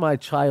teach my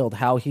child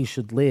how he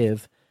should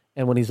live.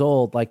 And when he's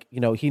old,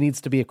 he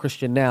needs to be a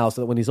Christian now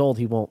so that when he's old,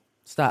 he won't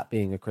stop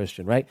being a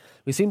Christian, right?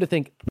 We seem to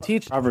think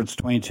Proverbs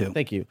 22.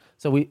 Thank you.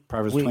 So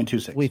Proverbs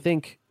 22:6. We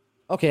think,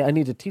 okay, I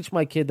need to teach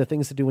my kid the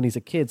things to do when he's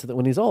a kid so that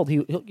when he's old,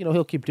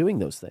 he'll keep doing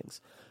those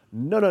things.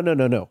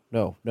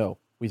 No.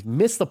 We've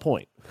missed the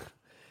point.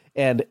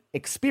 And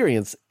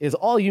experience is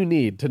all you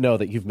need to know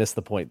that you've missed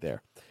the point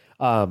there.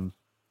 Go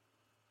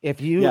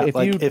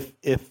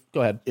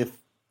ahead.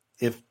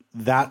 If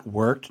that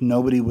worked,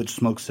 nobody would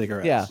smoke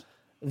cigarettes. Yeah.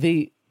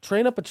 The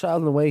train up a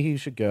child in the way he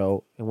should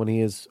go, and when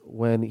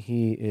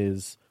he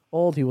is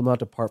old, he will not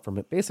depart from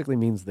it. Basically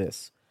means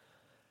this: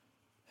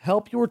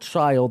 help your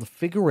child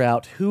figure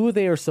out who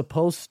they are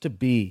supposed to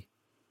be,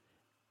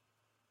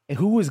 and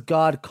who is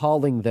God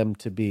calling them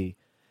to be,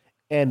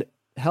 and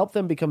help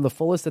them become the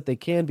fullest that they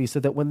can be, so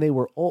that when they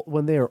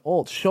are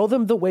old, show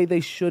them the way they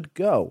should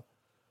go.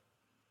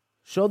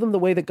 Show them the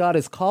way that God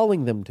is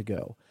calling them to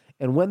go.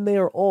 And when they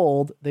are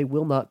old, they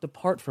will not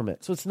depart from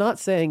it. So it's not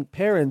saying,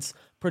 parents,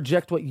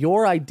 project what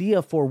your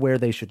idea for where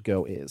they should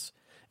go is.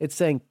 It's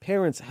saying,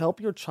 parents, help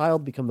your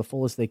child become the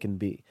fullest they can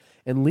be.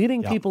 And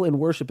leading people in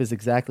worship is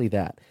exactly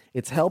that.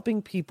 It's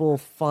helping people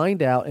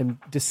find out and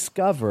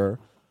discover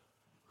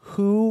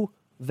who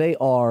they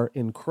are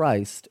in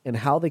Christ and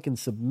how they can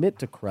submit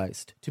to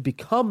Christ to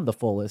become the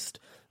fullest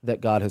that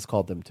God has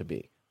called them to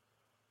be.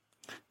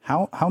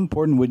 How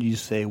important would you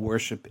say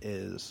worship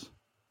is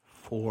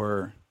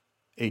for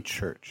a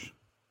church?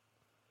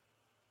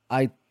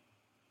 I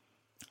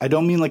I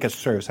don't mean like a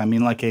service. I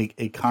mean like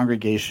a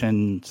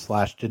congregation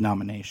 /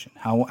 denomination.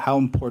 How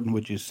important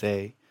would you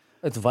say?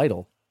 It's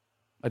vital.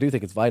 I do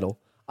think it's vital.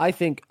 I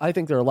think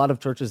there are a lot of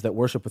churches that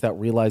worship without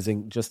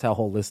realizing just how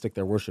holistic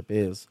their worship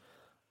is.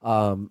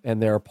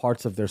 And there are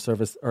parts of their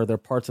service or there are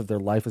parts of their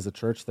life as a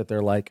church that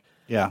they're like,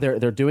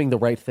 they're doing the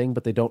right thing,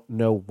 but they don't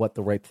know what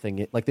the right thing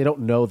is. Like they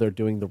don't know they're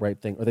doing the right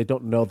thing, or they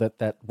don't know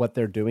that what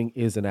they're doing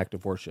is an act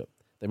of worship.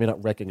 They may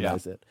not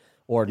recognize it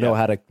or know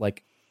how to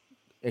like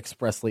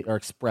express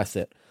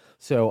it.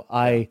 So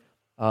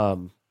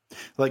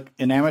like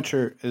an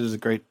amateur is a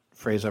great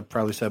phrase I've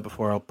probably said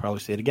before. I'll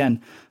probably say it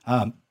again.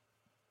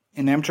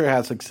 An amateur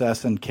has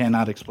success and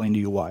cannot explain to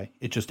you why.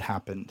 It just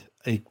happened.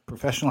 A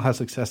professional has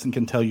success and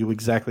can tell you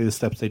exactly the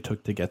steps they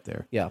took to get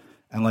there. Yeah.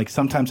 And like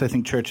sometimes I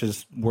think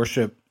churches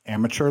worship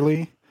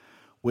amateurly,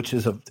 which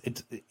is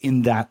it's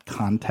in that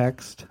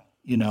context.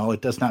 You know,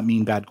 it does not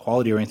mean bad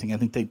quality or anything. I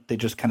think they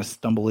just kind of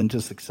stumble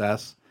into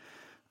success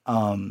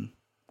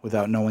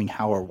without knowing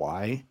how or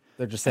why.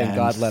 They're just saying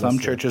God let us. Some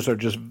churches are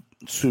just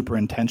super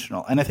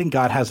intentional. And I think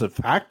God has a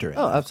factor in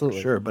that, absolutely.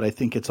 for sure. But I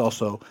think it's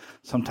also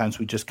sometimes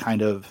we just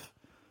kind of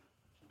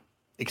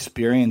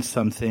experience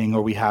something,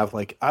 or we have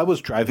like, I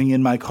was driving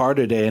in my car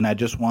today and I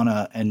just want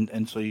to,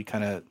 and so you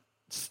kind of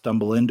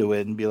stumble into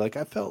it and be like,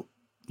 I felt,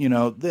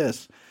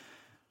 this,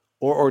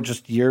 or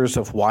just years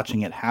of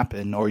watching it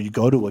happen, or you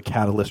go to a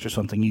catalyst or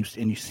something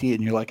and you see it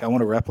and you're like, I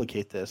want to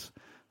replicate this.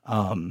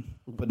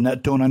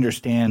 But don't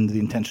understand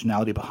the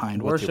intentionality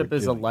behind what worship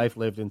is doing. a life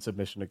lived in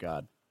submission to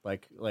God.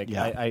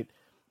 Yeah.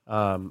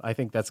 I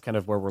think that's kind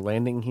of where we're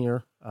landing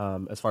here,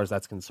 as far as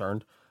that's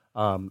concerned.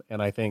 And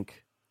I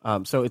think,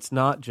 so it's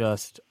not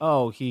just,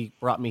 he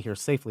brought me here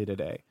safely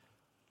today.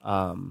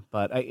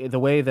 But the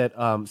way that,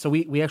 so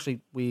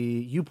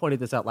you pointed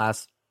this out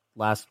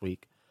last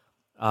week,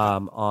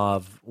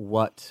 of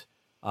what,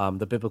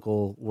 the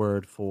biblical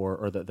word for,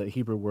 or the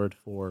Hebrew word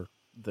for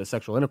the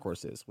sexual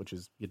intercourse is, which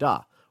is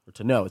yada, or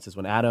to know. It says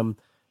when Adam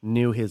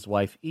knew his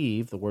wife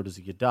Eve, the word is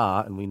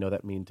yada, and we know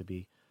that mean to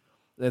be,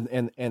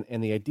 and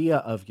the idea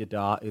of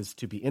yada is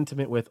to be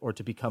intimate with or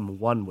to become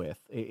one with.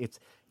 It's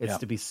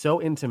to be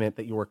so intimate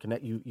that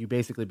you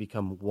basically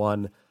become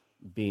one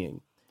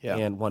being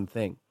and one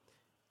thing.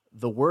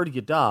 The word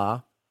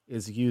yada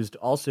is used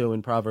also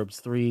in Proverbs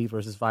 3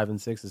 verses 5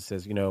 and 6. It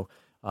says,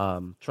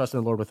 trust in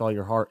the Lord with all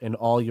your heart, in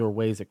all your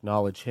ways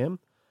acknowledge him.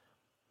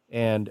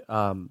 And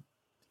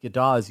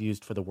yada is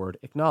used for the word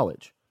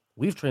acknowledge.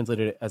 We've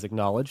translated it as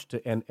acknowledged,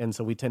 and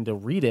so we tend to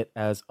read it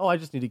as, I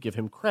just need to give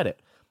him credit.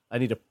 I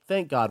need to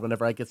thank God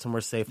whenever I get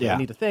somewhere safely. I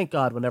need to thank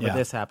God whenever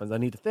this happens. I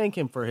need to thank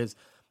him for his,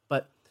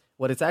 but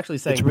what it's actually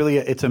saying,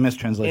 it's a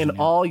mistranslation. In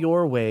all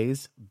your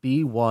ways,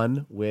 be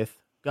one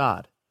with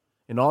God.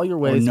 In all your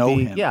ways, know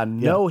him.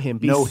 Know him.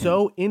 Be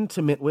so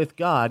intimate with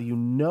God. You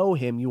know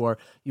him. You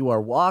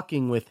are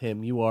walking with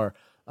him. You are,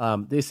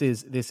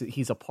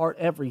 he's a part,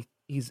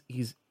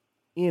 he's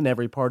in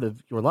every part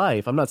of your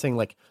life. I'm not saying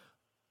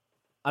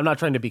I'm not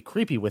trying to be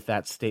creepy with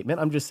that statement.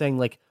 I'm just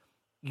saying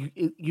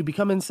you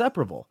become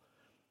inseparable.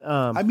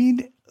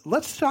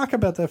 Let's talk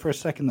about that for a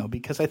second, though,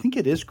 because I think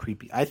it is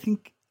creepy. I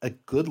think a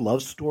good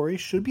love story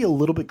should be a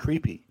little bit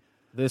creepy.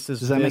 Does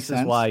that make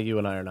sense? Is why you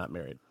and I are not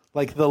married.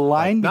 Like the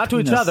line not to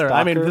each other. Stalker,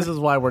 I mean, this is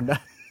why we're not.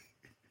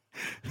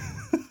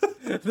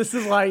 This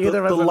is why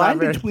either of us are not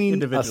married individually. The line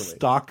between a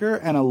stalker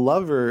and a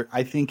lover,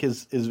 I think,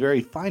 is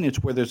very fine.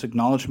 It's where there's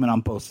acknowledgement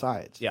on both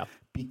sides. Yeah.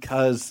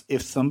 Because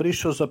if somebody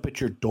shows up at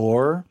your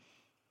door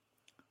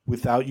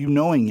without you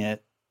knowing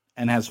it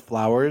and has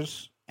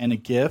flowers and a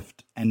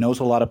gift and knows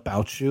a lot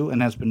about you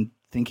and has been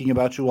thinking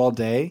about you all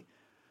day,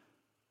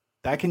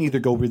 that can either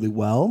go really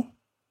well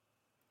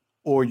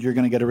or you're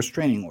going to get a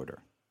restraining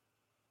order.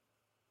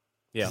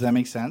 Yeah. Does that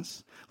make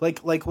sense?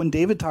 Like when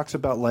David talks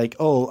about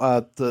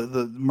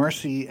the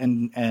mercy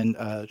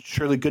and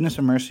surely goodness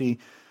and mercy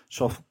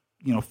shall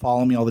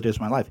follow me all the days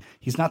of my life.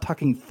 He's not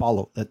talking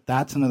follow.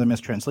 That's another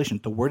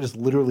mistranslation. The word is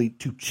literally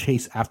to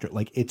chase after.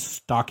 Like it's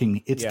stalking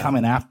me. It's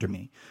coming after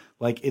me.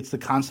 Like it's the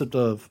concept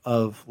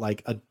of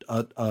like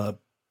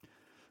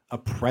a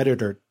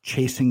predator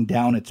chasing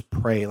down its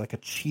prey, like a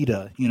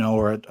cheetah,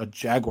 or a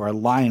jaguar, a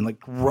lion, like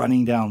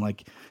running down.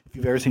 Like if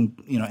you've ever seen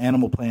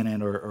Animal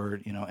Planet or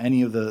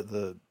any of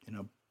the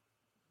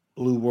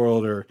Blue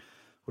World or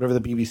whatever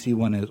the BBC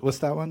one is. What's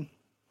that one?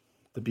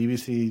 The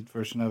BBC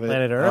version of it.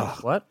 Planet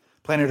Earth. What?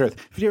 Planet Earth.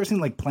 If you've ever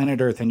seen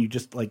Planet Earth and you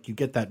just you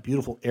get that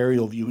beautiful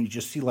aerial view and you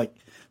just see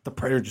the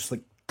predator just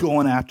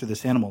going after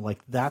this animal,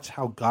 that's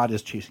how God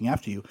is chasing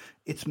after you.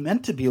 It's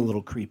meant to be a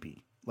little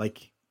creepy.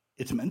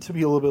 It's meant to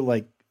be a little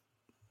bit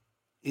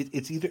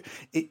it's either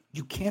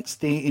you can't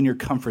stay in your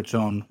comfort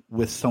zone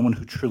with someone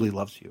who truly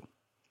loves you.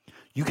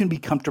 You can be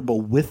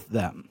comfortable with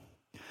them,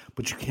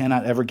 but you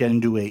cannot ever get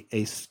into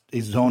a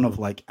zone of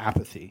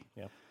apathy.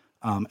 Yeah.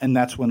 And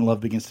that's when love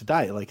begins to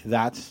die.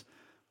 That's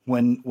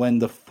when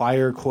the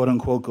fire, quote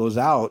unquote, goes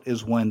out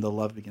is when the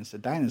love begins to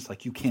die. And it's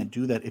like, you can't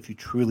do that if you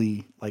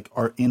truly like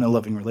are in a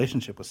loving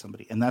relationship with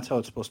somebody. And that's how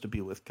it's supposed to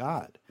be with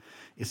God.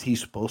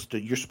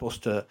 You're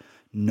supposed to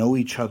know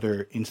each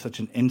other in such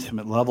an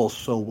intimate level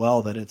so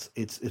well that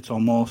it's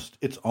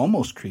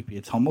almost creepy.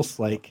 It's almost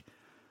like,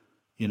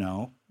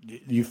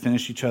 you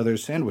finish each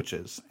other's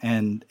sandwiches,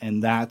 and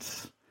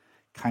that's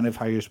kind of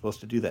how you're supposed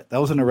to do that. That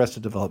was an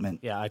Arrested Development.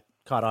 Yeah, I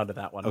caught on to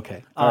that one.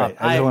 Okay. All right.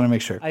 I just want to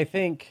make sure. I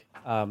think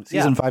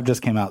Season 5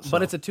 just came out. So.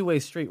 But it's a two-way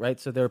street, right?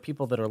 So there are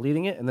people that are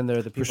leading it, and then there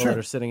are the people that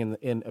are sitting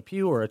in a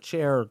pew or a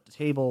chair, or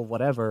table,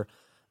 whatever.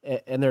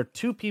 And there are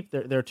two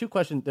people. There are two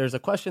questions. There's a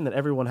question that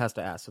everyone has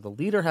to ask. So the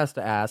leader has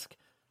to ask,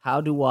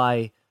 how do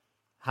I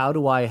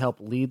help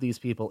lead these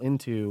people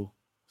into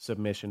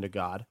submission to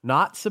God?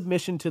 Not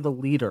submission to the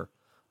leader.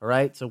 All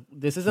right. So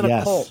this isn't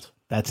a cult.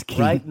 That's key.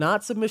 Right?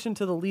 Not submission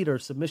to the leader,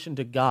 submission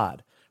to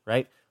God.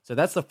 Right. So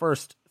that's the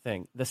first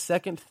thing. The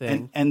second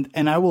thing, and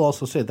I will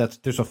also say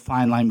there's a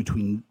fine line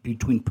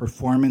between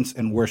performance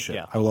and worship.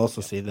 Yeah. I will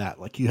also say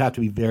that, like, you have to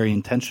be very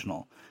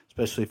intentional,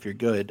 especially if you're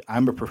good.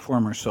 I'm a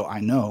performer, so I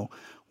know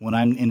when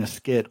I'm in a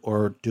skit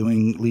or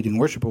leading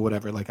worship or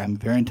whatever, like, I'm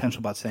very intentional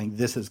about saying,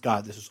 this is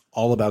God. This is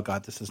all about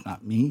God. This is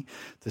not me.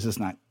 This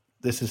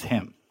is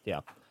Him.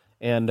 Yeah.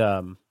 And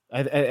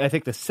I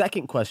think the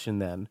second question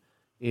then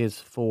is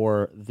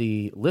for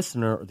the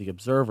listener or the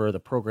observer, the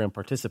program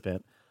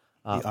participant,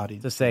 the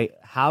audience, to say,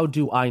 how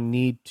do I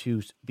need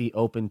to be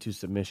open to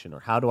submission, or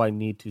how do I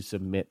need to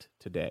submit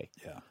today?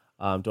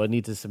 Yeah. Do I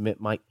need to submit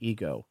my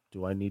ego?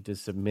 Do I need to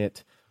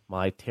submit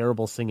my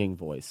terrible singing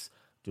voice?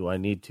 Do I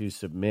need to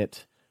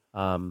submit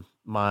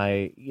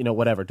my,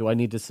 whatever? Do I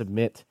need to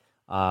submit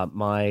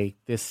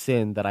this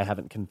sin that I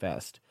haven't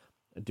confessed?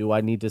 Do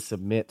I need to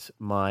submit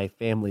my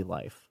family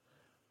life?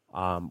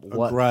 A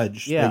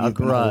grudge. Yeah, a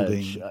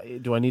grudge.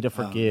 Do I need to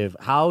forgive?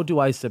 How do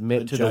I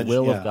submit to the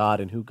will of God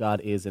and who God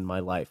is in my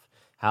life?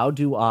 How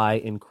do I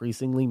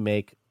increasingly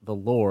make the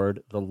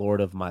Lord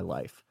of my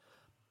life?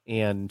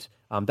 And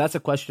that's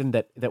a question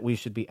that we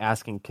should be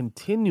asking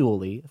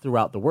continually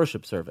throughout the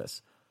worship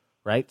service,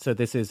 right? So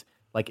this is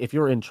like, if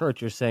you're in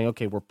church, you're saying,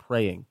 okay, we're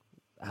praying.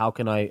 How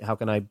can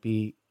I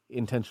be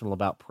intentional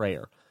about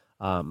prayer?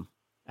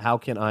 How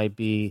can I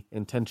be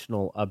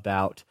intentional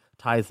about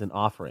tithes and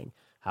offering?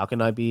 How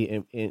can I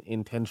be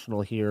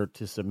intentional here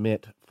to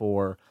submit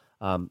for,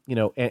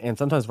 and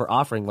sometimes for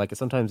offering, like,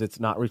 sometimes it's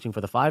not reaching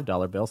for the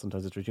 $5 bill.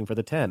 Sometimes it's reaching for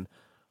the 10.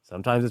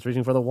 Sometimes it's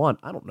reaching for the 1.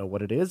 I don't know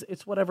what it is.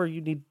 It's whatever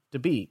you need to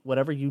be,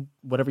 whatever you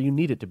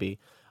need it to be.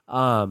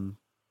 And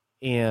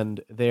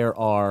there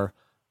are,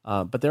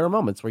 but there are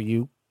moments where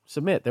you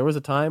submit. There was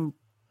a time,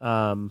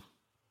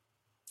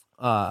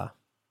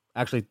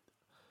 actually,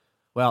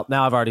 well,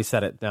 now I've already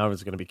said it. Now I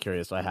was going to be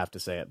curious, so I have to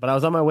say it. But I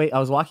was on my way. I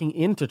was walking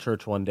into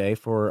church one day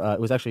for it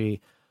was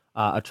actually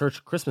a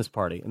church Christmas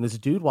party, and this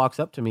dude walks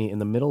up to me in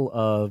the middle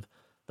of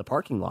the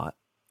parking lot,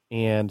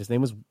 and his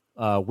name was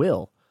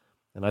Will.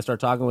 And I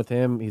start talking with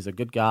him. He's a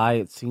good guy,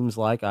 it seems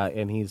like,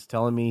 and he's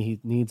telling me he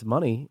needs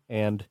money,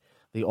 and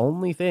the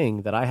only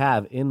thing that I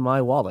have in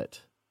my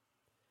wallet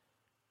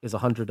is a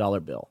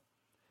 $100 bill,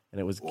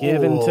 and it was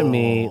given to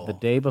me the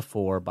day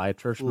before by a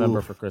church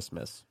member for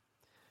Christmas.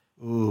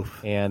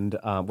 Oof. And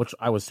which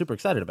I was super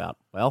excited about.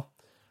 Well,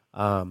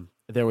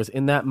 there was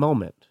in that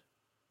moment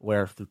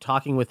where, through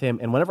talking with him,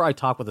 and whenever I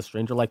talk with a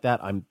stranger like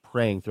that, I'm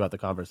praying throughout the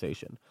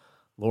conversation.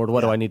 Lord,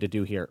 what do I need to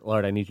do here?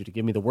 Lord, I need you to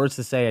give me the words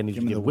to say. I need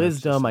you to give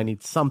wisdom. I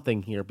need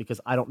something here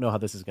because I don't know how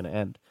this is going to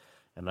end.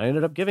 And I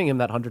ended up giving him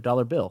that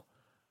 $100 bill.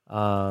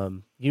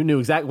 You knew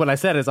exactly when I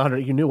said it's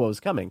 100. You knew what was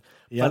coming.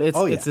 Yep.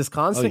 But it's this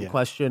constant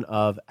question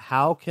of,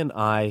 how can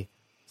I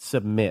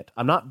submit?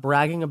 I'm not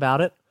bragging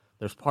about it.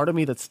 There's part of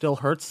me that still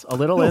hurts a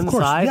little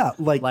inside. Yeah,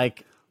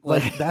 like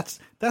that's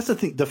the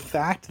thing. The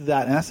fact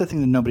that, and that's the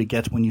thing that nobody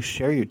gets when you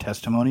share your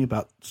testimony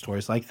about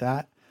stories like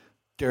that.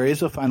 There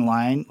is a fine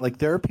line. Like,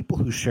 there are people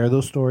who share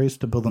those stories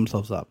to build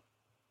themselves up,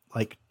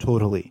 like,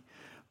 totally.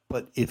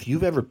 But if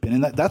you've ever been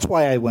in that, that's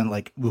why I went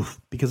like,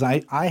 oof, because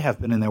I have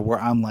been in there where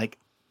I'm like,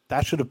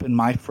 that should have been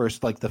my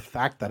first, like, the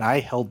fact that I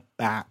held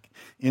back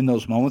in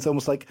those moments. I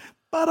was like,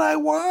 but I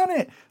want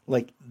it.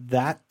 Like,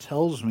 that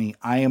tells me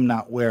I am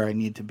not where I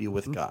need to be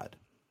with God.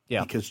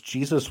 Yeah. Because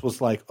Jesus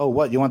was like, oh,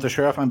 what? You want the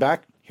shirt off my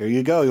back? Here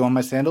you go. You want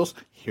my sandals?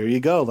 Here you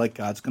go. Like,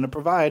 God's going to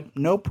provide.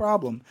 No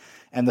problem.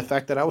 And the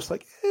fact that I was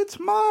like, it's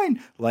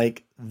mine.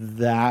 Like,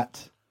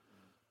 that's,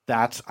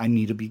 I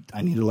need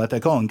to let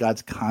that go. And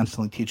God's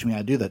constantly teaching me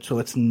how to do that. So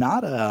it's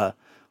not a,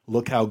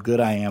 look how good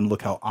I am,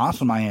 look how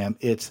awesome I am.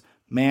 It's,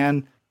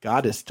 man,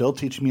 God is still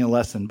teaching me a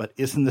lesson, but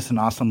isn't this an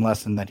awesome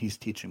lesson that He's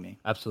teaching me?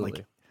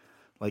 Absolutely.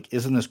 Like,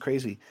 isn't this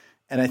crazy?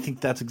 And I think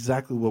that's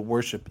exactly what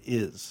worship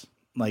is.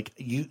 Like,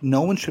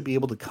 no one should be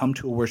able to come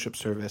to a worship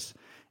service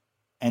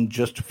and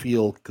just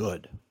feel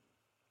good.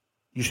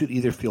 You should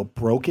either feel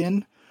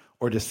broken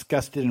or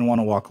disgusted and want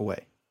to walk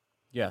away.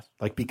 Yes.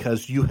 Like,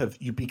 because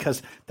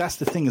because that's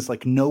the thing, is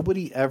like,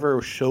 nobody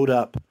ever showed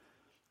up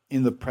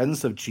in the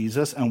presence of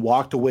Jesus and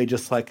walked away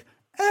just like,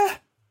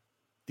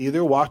 They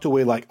either walked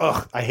away like,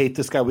 ugh, I hate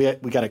this guy. We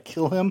got to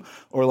kill him.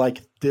 Or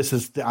like,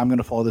 I'm going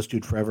to follow this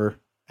dude forever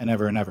and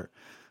ever and ever.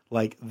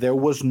 Like, there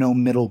was no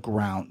middle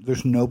ground.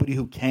 There's nobody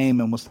who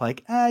came and was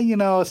like,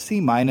 a C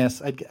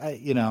minus.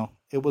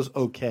 It was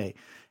okay.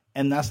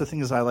 And that's the thing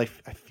is I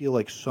feel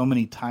like so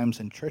many times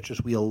in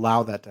churches we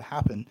allow that to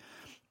happen.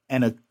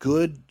 And a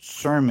good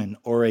sermon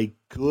or a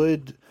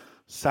good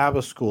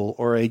Sabbath school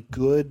or a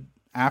good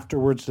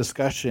afterwards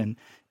discussion,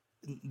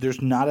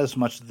 there's not as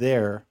much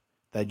there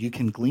that you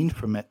can glean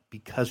from it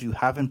because you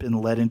haven't been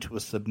led into a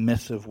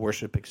submissive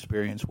worship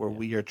experience where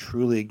we are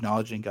truly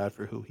acknowledging God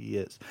for who he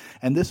is.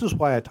 And this is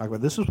why I talk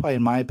about this is why,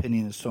 in my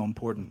opinion, it's so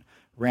important.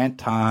 Rant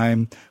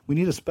time. We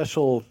need a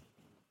special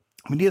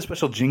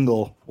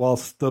jingle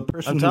whilst the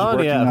person who's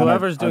working on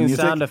whoever's doing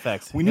music, sound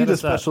effects. We need a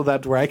special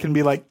that where I can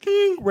be like,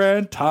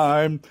 rant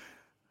time.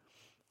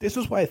 This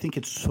is why I think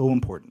it's so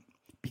important.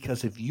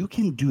 Because if you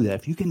can do that,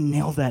 if you can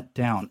nail that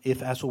down,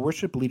 if as a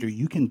worship leader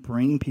you can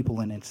bring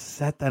people in and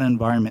set that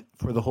environment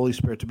for the Holy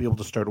Spirit to be able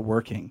to start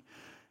working,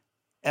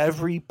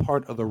 every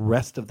part of the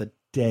rest of the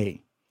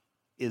day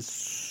is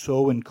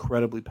so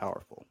incredibly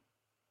powerful.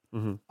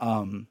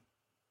 Mm-hmm.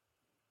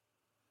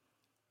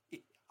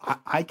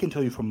 I can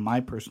tell you from my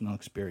personal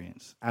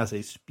experience as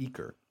a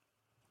speaker,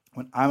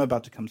 when I'm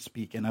about to come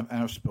speak, and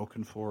I've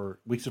spoken for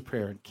weeks of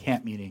prayer and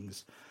camp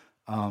meetings,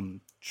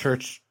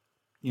 church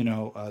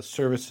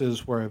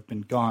services where I've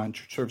been gone,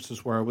 church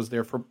services where I was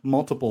there for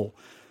multiple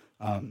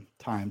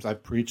times. I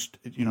preached,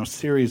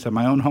 series at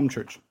my own home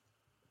church.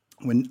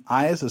 When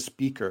I, as a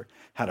speaker,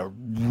 had a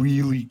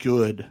really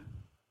good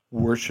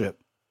worship,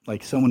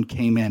 like someone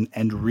came in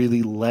and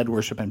really led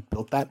worship and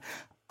built that,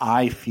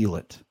 I feel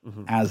it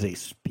as a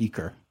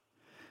speaker.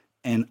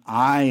 And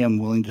I am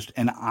willing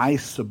and I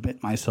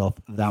submit myself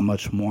that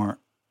much more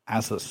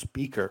as a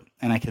speaker,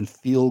 and I can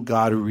feel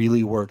God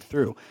really work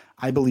through.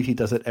 I believe he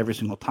does it every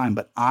single time,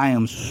 but I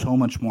am so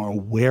much more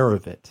aware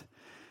of it.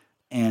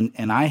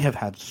 And I have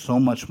had so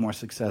much more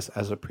success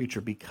as a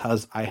preacher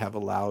because I have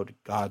allowed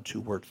God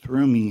to work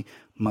through me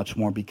much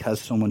more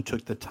because someone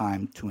took the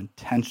time to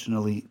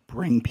intentionally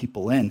bring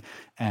people in.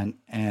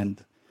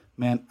 And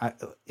man,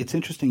 it's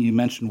interesting you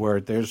mentioned where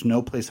there's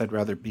no place I'd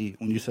rather be.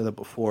 When you said that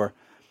before,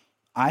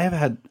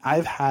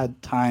 I've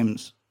had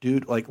times,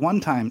 dude, like one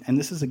time, and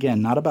this is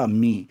again not about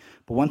me,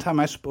 but one time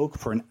I spoke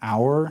for an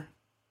hour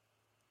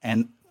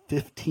and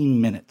 15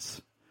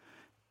 minutes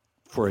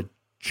for a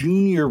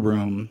junior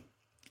room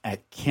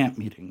at camp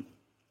meeting.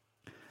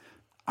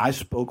 I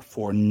spoke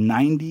for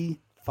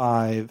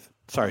I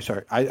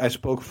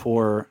spoke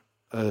for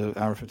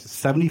hour 50,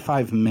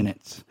 75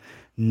 minutes.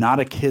 Not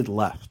a kid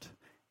left.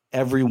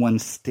 Everyone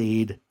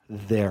stayed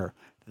there.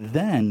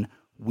 Then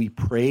we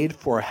prayed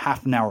for a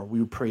half an hour.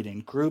 We prayed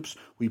in groups.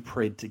 We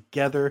prayed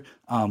together.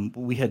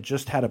 We had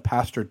just had a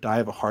pastor die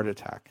of a heart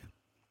attack.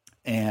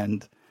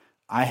 And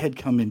I had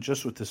come in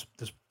just with this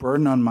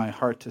burden on my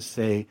heart to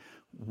say,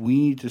 we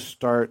need to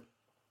start,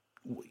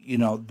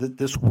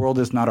 this world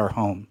is not our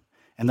home.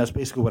 And that's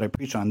basically what I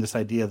preach on, this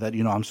idea that,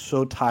 I'm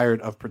so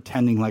tired of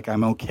pretending like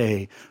I'm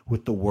okay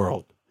with the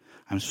world.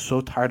 I'm so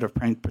tired of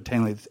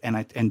pretending like this.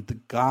 And the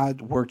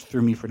God worked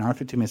through me for an hour and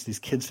 15 minutes. These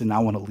kids did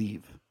not want to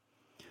leave.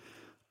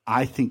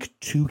 I think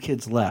 2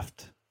 kids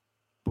left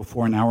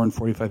before an hour and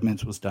 45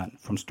 minutes was done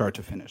from start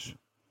to finish.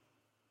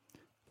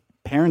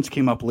 Parents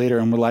came up later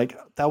and were like,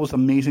 that was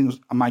amazing.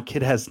 My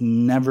kid has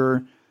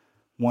never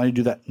wanted to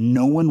do that.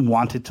 No one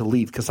wanted to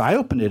leave because I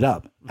opened it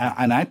up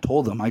and I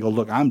told them, I go,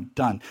 look, I'm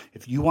done.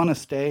 If you want to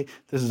stay,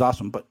 this is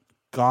awesome. But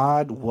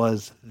God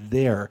was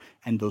there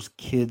and those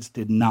kids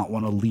did not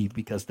want to leave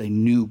because they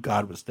knew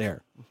God was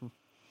there. Mm-hmm.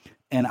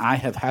 And I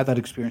have had that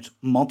experience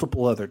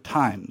multiple other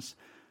times.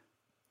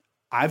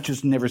 I've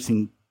just never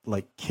seen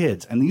like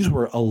kids. And these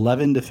were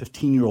 11 to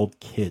 15-year-old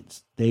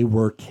kids. They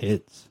were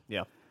kids.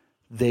 Yeah.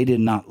 They did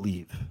not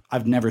leave.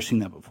 I've never seen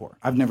that before.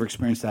 I've never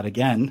experienced that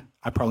again.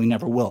 I probably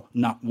never will.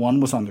 Not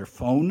one was on their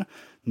phone.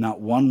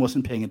 Not one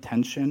wasn't paying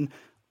attention.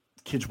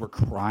 Kids were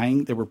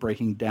crying. They were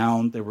breaking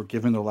down. They were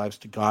giving their lives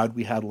to God.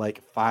 We had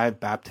like 5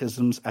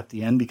 baptisms at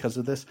the end because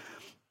of this.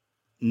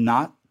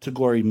 Not to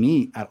glory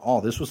me at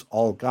all. This was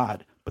all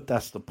God. But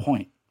that's the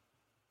point.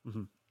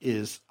 Mm-hmm.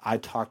 Is I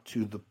talked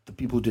to the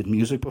people who did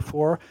music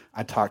before.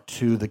 I talked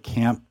to the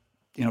camp,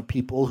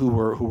 people who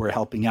were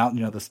helping out,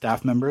 the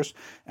staff members,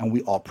 and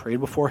we all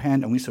prayed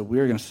beforehand, and we said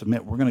we're going to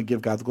submit. We're going to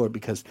give God the glory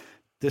because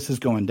this is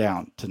going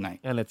down tonight,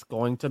 and it's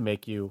going to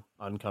make you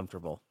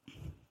uncomfortable.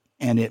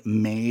 And it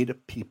made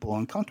people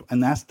uncomfortable,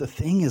 and that's the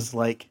thing is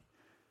like,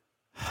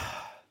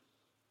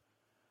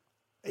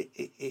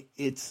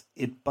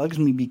 it bugs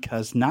me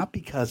because not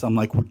because I'm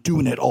like we're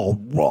doing it all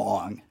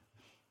wrong.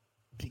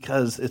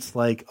 Because it's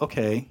like,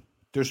 okay,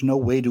 there's no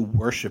way to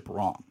worship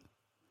wrong.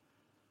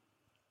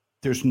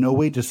 There's no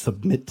way to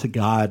submit to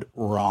God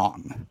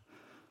wrong.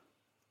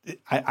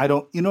 I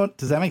don't,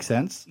 does that make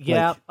sense?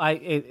 Yeah,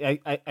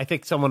 like, I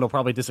think someone will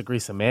probably disagree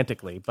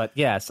semantically, but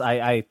yes,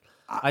 I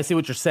see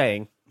what you're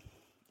saying.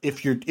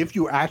 If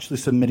you're actually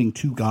submitting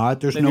to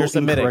God, there's no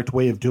incorrect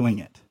way of doing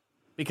it.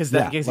 because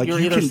Yeah, because like you're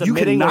you either can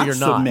submitting or not you're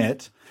not.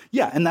 submit.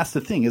 Yeah, and that's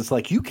the thing is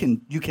like you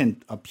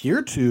can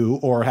appear to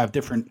or have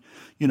different,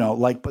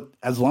 but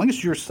as long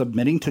as you're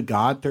submitting to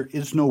God, there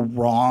is no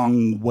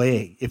wrong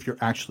way if you're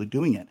actually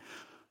doing it.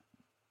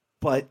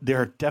 But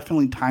there are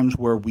definitely times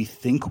where we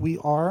think we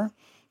are,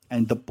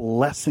 and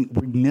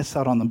we miss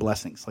out on the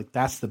blessings. Like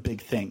that's the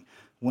big thing.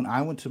 When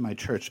I went to my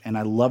church, and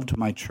I loved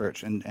my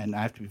church, and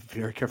I have to be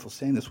very careful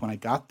saying this, when I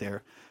got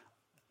there,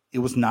 it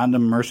was not an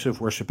immersive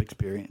worship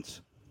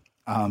experience.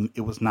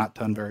 It was not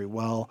done very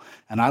well,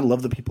 and I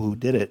love the people who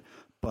did it.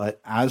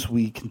 But as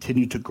we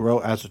continued to grow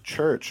as a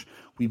church,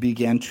 we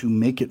began to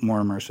make it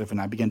more immersive,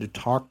 and I began to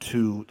talk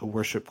to the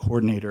worship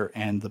coordinator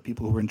and the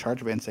people who were in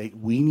charge of it and say,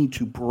 we need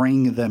to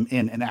bring them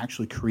in and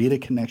actually create a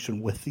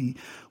connection with the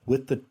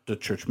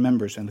church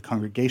members and the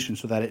congregation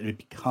so that it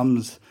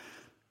becomes,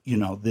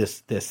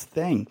 this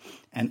thing.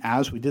 And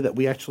as we did that,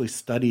 we actually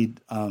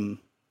studied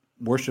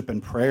worship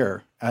and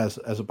prayer as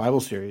a Bible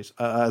series,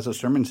 as a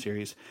sermon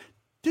series.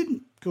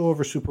 Didn't go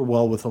over super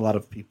well with a lot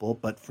of people,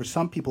 but for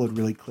some people it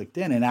really clicked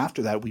in. And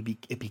after that,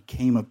 it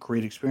became a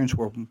great experience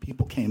where when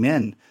people came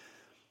in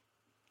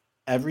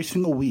every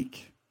single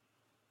week,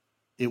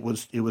 it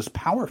was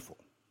powerful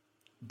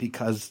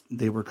because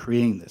they were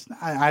creating this.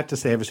 I have to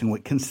say every single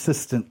week,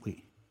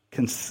 consistently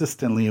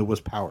it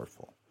was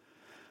powerful.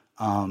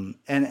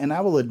 And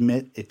I will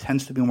admit it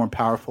tends to be more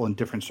powerful in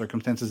different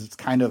circumstances. It's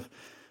kind of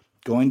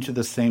going to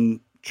the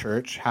same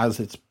church has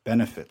its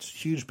benefits,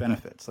 huge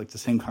benefits, like the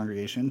same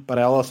congregation. But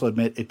I'll also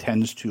admit it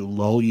tends to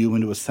lull you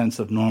into a sense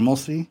of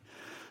normalcy.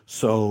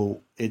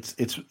 So it's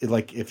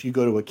like if you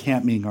go to a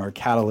camp meeting or a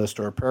catalyst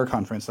or a prayer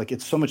conference, like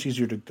it's so much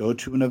easier to go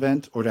to an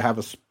event or to have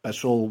a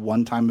special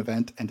one-time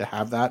event and to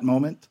have that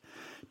moment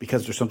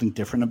because there's something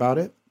different about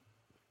it.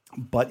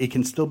 But it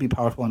can still be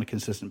powerful on a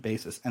consistent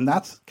basis. And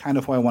that's kind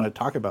of why I want to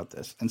talk about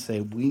this and say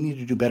we need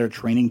to do better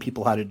training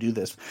people how to do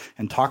this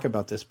and talk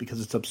about this because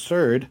it's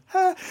absurd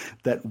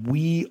that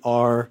we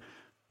are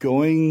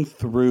going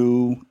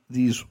through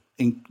this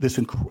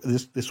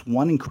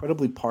one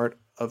incredibly part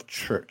of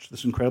church,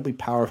 this incredibly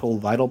powerful,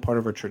 vital part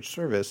of our church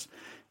service,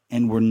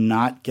 and we're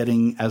not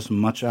getting as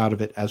much out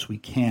of it as we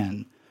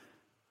can.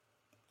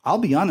 I'll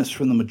be honest,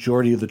 from the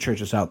majority of the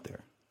churches out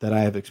there that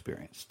I have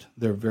experienced.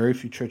 There are very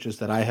few churches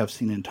that I have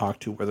seen and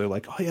talked to where they're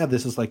like, oh yeah,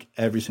 this is like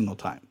every single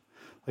time.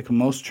 Like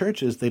most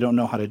churches, they don't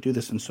know how to do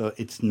this. And so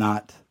it's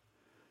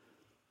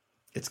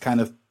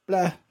kind of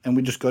blah, and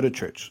we just go to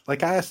church.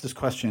 Like I asked this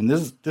question,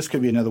 this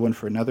could be another one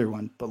for another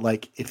one, but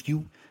like if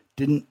you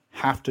didn't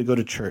have to go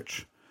to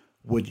church,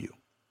 would you?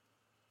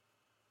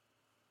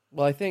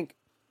 Well,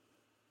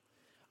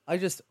 I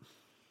guess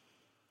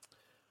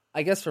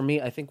for me,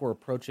 I think we're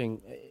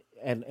approaching,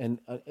 and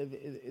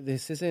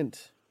this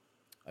isn't,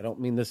 I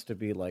don't mean this to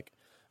be like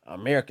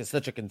America's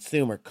such a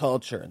consumer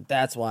culture and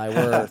that's why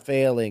we're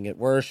failing at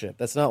worship.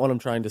 That's not what I'm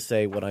trying to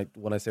say when I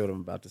say what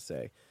I'm about to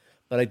say.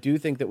 But I do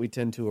think that we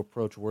tend to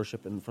approach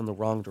worship from the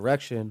wrong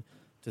direction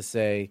to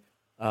say,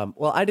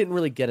 well, I didn't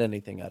really get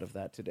anything out of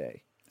that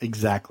today.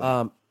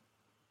 Exactly.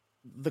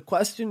 The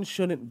question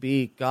shouldn't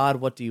be, God,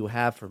 what do you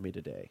have for me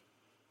today?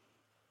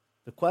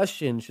 The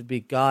question should be,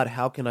 God,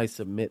 how can I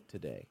submit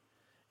today?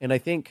 And I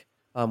think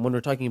when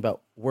we're talking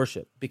about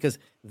worship, because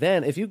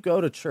then if you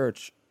go to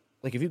church,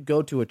 like if you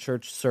go to a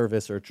church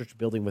service or a church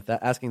building with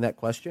that, asking that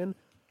question,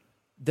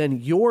 then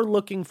you're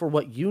looking for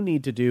what you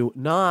need to do,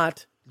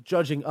 not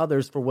judging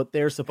others for what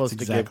they're supposed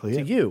to give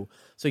to you.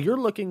 So you're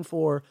looking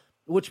for,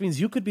 which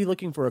means you could be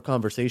looking for a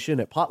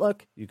conversation at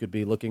potluck. You could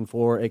be looking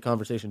for a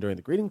conversation during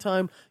the greeting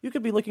time. You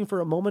could be looking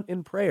for a moment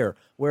in prayer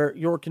where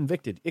you're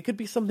convicted. It could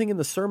be something in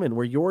the sermon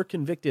where you're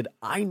convicted.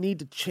 I need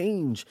to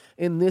change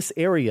in this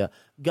area.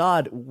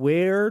 God,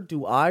 how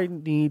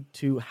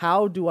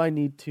do I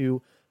need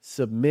to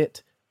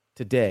submit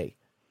today?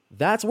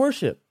 That's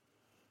worship.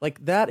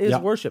 Like that is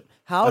worship.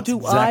 How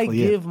do I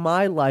give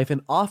my life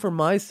and offer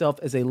myself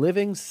as a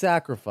living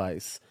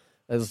sacrifice?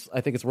 As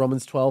I think it's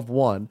Romans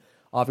 12:1.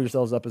 Offer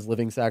yourselves up as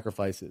living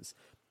sacrifices.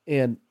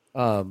 And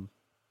to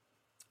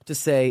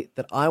say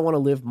that I want to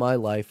live my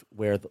life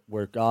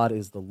where God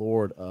is the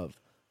Lord of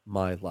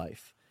my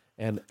life.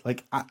 And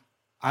like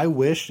I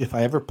wish if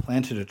I ever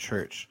planted a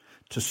church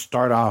to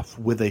start off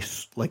with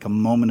a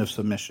moment of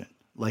submission.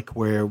 Like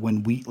where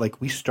when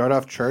we start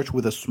off church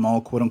with a small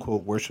quote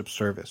unquote worship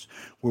service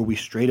where we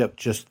straight up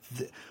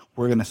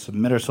we're going to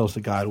submit ourselves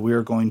to God.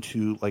 We're going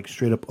to like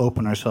straight up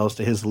open ourselves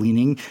to his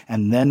leading.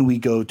 And then we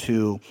go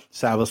to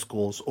Sabbath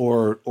schools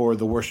or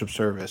the worship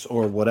service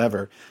or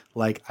whatever.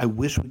 Like, I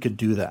wish we could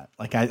do that.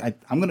 Like I'm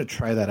going to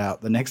try that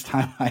out. The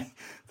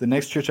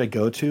next church I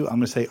go to, I'm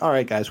going to say, all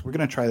right, guys, we're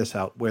going to try this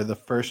out where the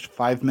first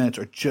 5 minutes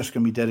are just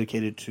going to be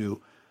dedicated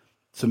to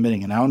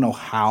submitting. And I don't know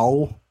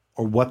how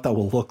or what that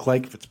will look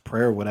like, if it's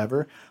prayer or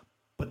whatever,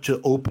 but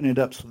to open it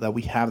up so that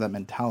we have that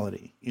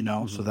mentality,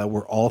 so that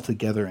we're all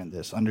together in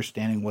this,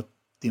 understanding what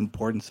the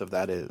importance of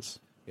that is.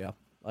 Yeah,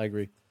 I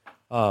agree.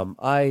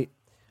 I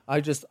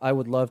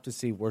would love to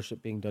see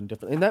worship being done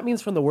differently. And that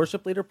means from the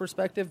worship leader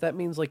perspective, that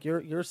means like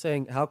you're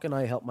saying, how can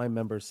I help my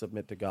members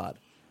submit to God?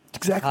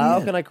 Exactly.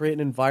 How can I create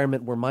an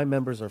environment where my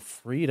members are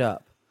freed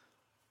up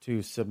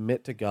to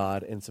submit to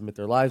God and submit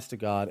their lives to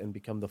God and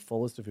become the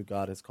fullest of who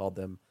God has called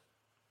them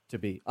to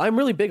be. I'm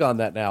really big on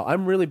that now.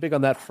 I'm really big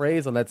on that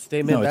phrase, on that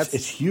statement. No,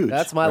 it's huge.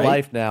 That's my right?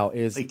 life now.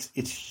 Is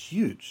it's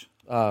huge.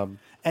 And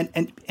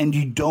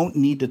you don't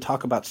need to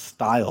talk about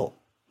style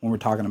when we're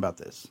talking about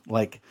this.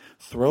 Like,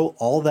 throw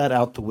all that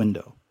out the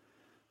window.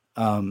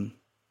 The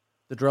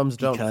drums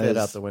don't fit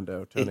out the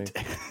window, Tony.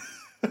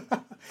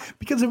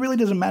 Because it really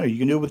doesn't matter. You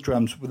can do it with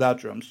drums, without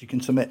drums. You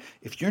can submit.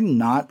 If you're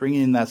not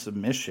bringing in that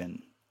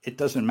submission, it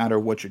doesn't matter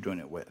what you're doing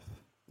it with.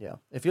 Yeah.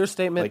 If your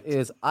statement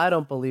is, I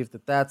don't believe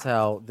that that's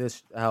how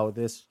this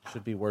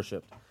should be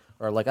worshipped,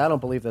 or like, I don't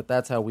believe that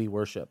that's how we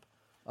worship.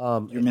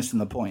 You're missing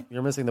the point.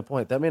 You're missing the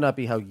point. That may not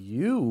be how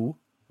you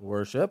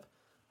worship,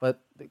 but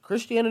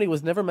Christianity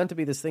was never meant to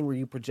be this thing where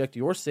you project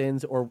your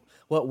sins or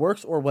what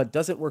works or what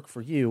doesn't work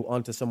for you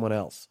onto someone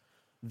else.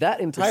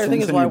 That entire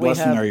thing is why we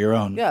have. Are your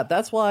own. Yeah,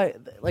 that's why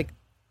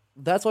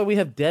we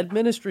have dead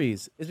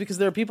ministries. Is because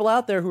there are people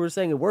out there who are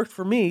saying it worked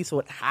for me, so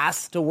it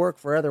has to work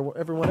for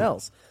everyone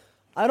else.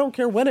 I don't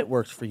care when it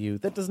works for you.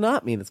 That does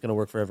not mean it's going to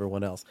work for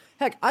everyone else.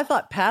 Heck, I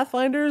thought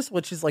Pathfinders,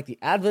 which is like the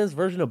Adventist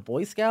version of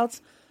Boy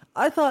Scouts,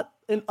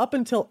 up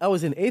until I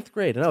was in 8th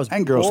grade, and I was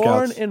Girl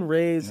born Scouts. and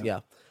raised.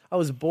 Yeah, I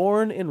was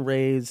born and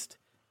raised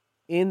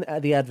in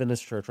the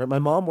Adventist church. Right, my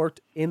mom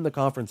worked in the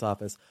conference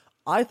office.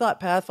 I thought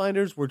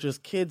Pathfinders were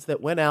just kids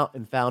that went out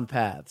and found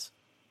paths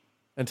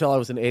until I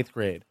was in 8th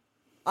grade.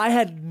 I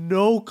had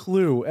no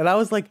clue, and I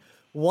was like,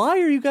 why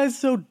are you guys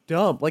so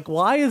dumb? Like,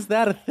 why is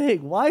that a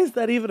thing? Why is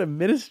that even a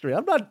ministry?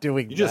 I'm not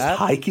doing You're that. just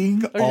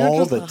hiking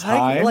all the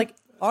time? Like,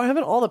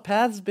 haven't all the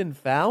paths been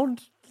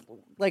found?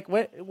 Like,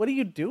 what are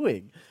you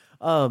doing?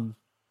 And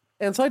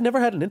so I never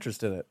had an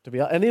interest in it, to be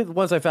honest. And even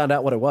once I found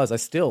out what it was, I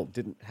still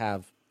didn't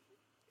have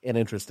an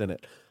interest in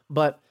it.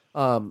 But,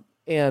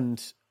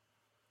 and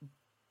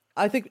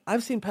I think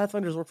I've seen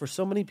Pathfinders work for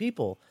so many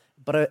people.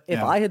 But if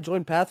I had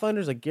joined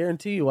Pathfinders, I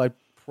guarantee you I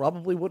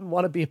probably wouldn't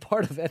want to be a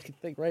part of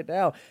anything right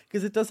now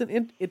because it doesn't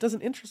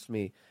interest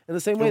me in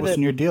the same way that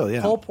your deal, yeah.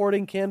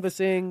 colporting,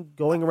 canvassing,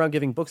 going around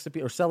giving books to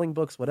people or selling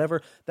books,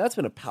 whatever. That's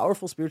been a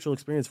powerful spiritual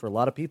experience for a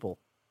lot of people.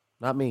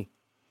 Not me.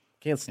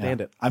 Can't stand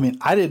it. I mean,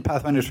 I did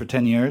Pathfinders for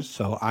 10 years,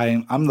 so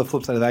I'm the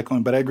flip side of that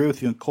coin. But I agree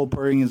with you.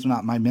 Colporting is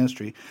not my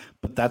ministry,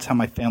 but that's how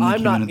my family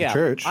came into the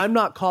church. I'm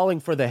not calling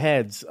for the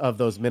heads of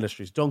those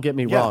ministries. Don't get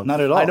me wrong.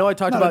 Not at all. I know I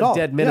talked about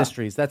dead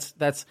ministries. That's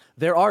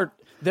there are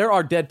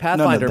dead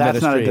Pathfinder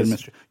that's ministries. Not a dead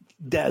ministry.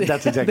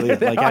 That's exactly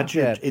it. Like at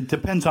church, it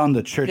depends on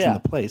the church and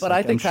the place. But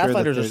like, I think I'm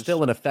Pathfinders sure are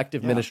still an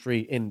effective ministry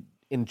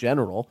in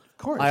general. Of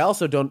course. I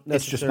also don't necessarily.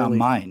 It's just not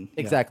mine.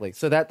 Exactly.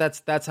 So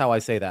that's how I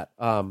say that.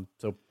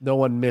 So no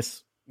one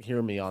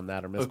mishear me on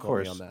that or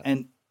misquote me on that.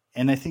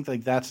 And I think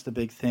like that's the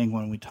big thing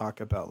when we talk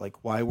about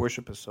like why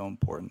worship is so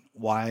important,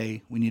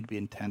 why we need to be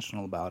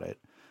intentional about it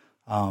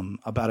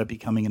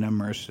becoming an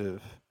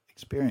immersive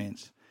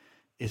experience,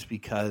 is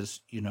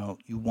because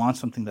you want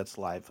something that's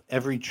live.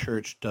 Every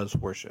church does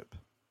worship.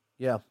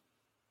 Yeah.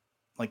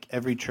 Like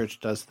every church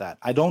does that.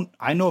 I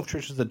know of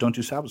churches that don't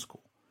do Sabbath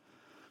school.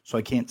 So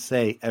I can't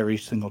say every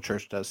single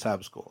church does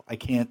Sabbath school. I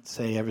can't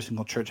say every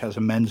single church has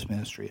a men's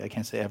ministry. I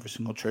can't say every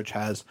single church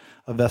has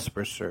a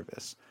Vesper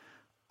service.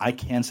 I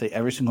can say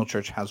every single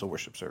church has a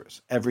worship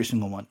service. Every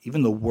single one.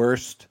 Even the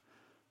worst,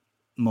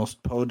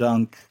 most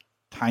podunk,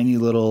 tiny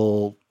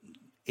little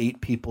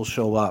 8 people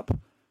show up,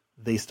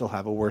 they still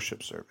have a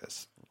worship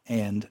service.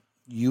 And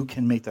you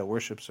can make that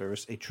worship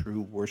service a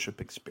true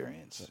worship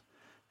experience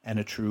and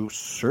a true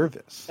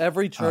service.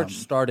 Every church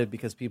started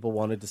because people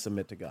wanted to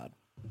submit to God.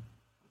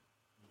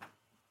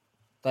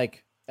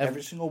 Like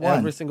every single one.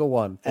 Every single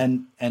one.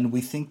 And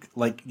we think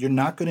like you're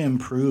not going to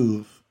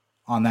improve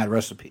on that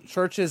recipe.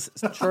 Churches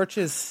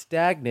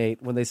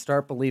stagnate when they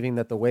start believing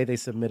that the way they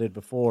submitted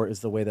before is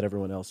the way that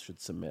everyone else should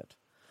submit.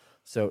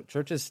 So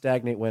churches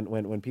stagnate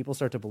when people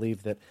start to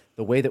believe that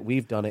the way that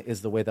we've done it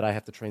is the way that I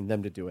have to train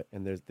them to do it,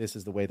 and this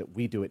is the way that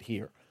we do it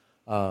here.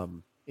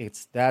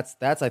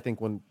 That's I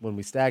think when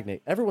we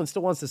stagnate. Everyone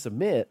still wants to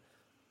submit,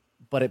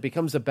 but it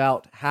becomes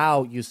about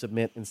how you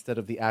submit instead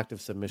of the act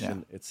of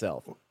submission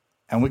itself.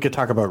 And we could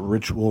talk about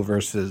ritual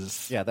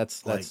versus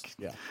that's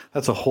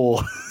a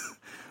whole.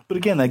 But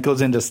again, that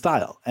goes into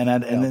style,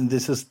 and then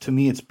this is, to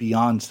me, it's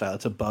beyond style.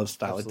 It's above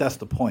style. Like, that's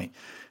the point.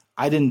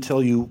 I didn't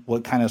tell you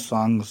what kind of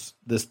songs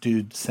this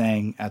dude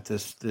sang at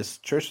this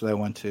church that I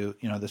went to,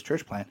 this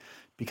church plant,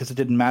 because it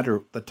didn't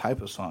matter the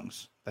type of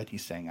songs that he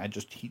sang.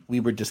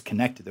 We were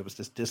disconnected. There was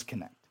this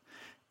disconnect,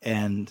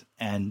 and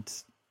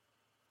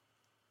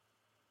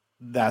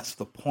that's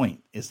the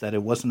point, is that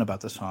it wasn't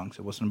about the songs.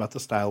 It wasn't about the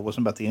style. It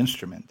wasn't about the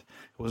instrument.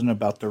 It wasn't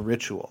about the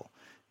ritual.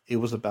 It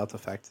was about the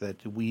fact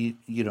that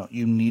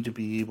you need to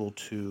be able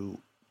to,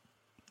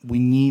 we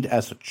need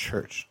as a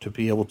church to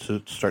be able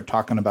to start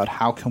talking about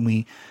how can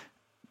we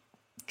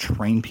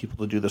train people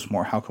to do this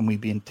more? How can we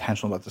be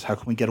intentional about this? How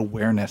can we get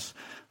awareness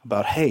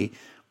about, hey,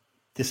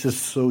 this is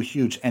so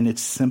huge, and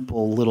it's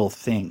simple little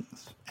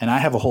things. And I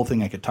have a whole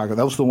thing I could talk about.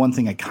 That was the one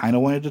thing I kind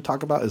of wanted to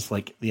talk about, is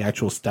like the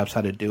actual steps,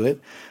 how to do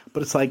it.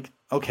 But it's like,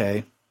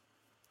 okay,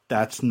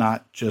 that's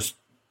not just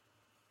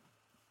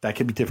that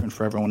could be different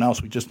for everyone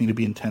else. We just need to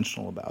be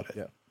intentional about it.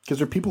 Yeah. Because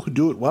there are people who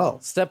do it well.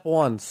 Step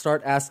 1,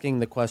 start asking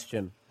the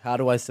question, how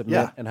do I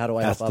submit and how do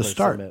I help others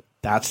submit?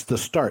 That's the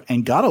start.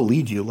 And God will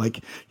lead you.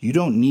 Like, you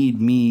don't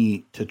need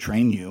me to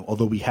train you,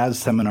 although we have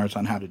seminars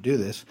on how to do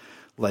this.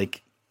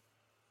 Like,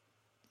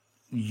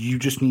 you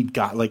just need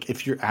God. Like,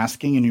 if you're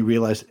asking and you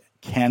realize,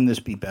 can this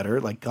be better?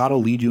 Like, God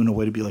will lead you in a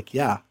way to be like,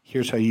 yeah,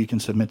 here's how you can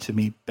submit to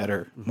me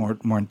better,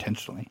 more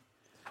intentionally.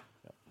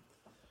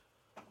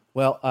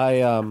 Well,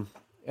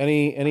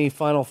 any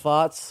final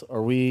thoughts?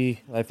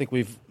 I think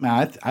we've.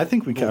 I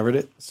think we covered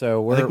it.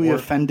 So I think we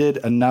offended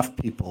enough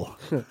people.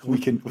 we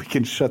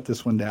can shut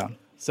this one down.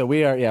 So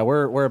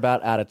we're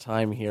about out of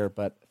time here,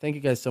 but thank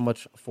you guys so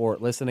much for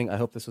listening. I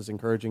hope this was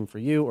encouraging for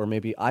you, or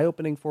maybe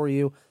eye-opening for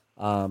you.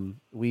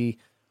 We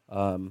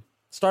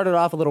started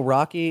off a little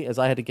rocky as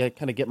I had to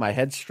get my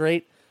head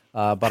straight,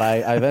 but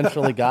I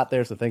eventually got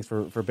there. So thanks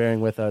for bearing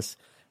with us.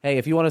 Hey,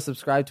 if you want to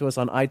subscribe to us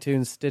on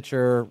iTunes,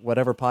 Stitcher,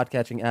 whatever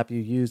podcatching app you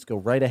use, go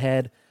right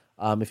ahead.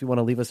 If you want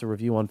to leave us a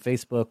review on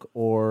Facebook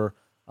or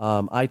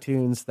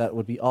iTunes, that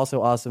would be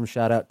also awesome.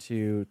 Shout out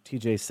to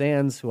TJ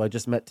Sands, who I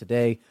just met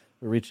today,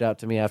 who reached out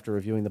to me after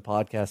reviewing the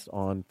podcast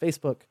on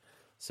Facebook.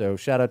 So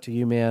shout out to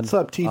you, man. What's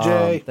up,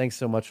 TJ? Thanks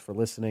so much for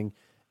listening.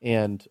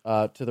 And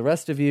to the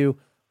rest of you,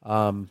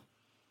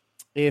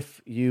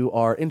 if you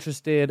are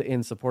interested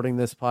in supporting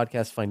this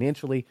podcast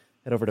financially,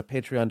 head over to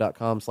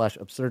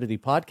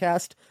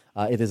patreon.com/absurditypodcast.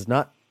 It is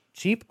not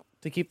cheap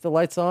to keep the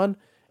lights on,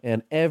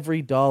 and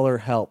every dollar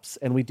helps.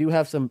 And we do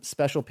have some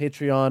special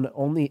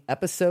Patreon-only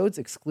episodes,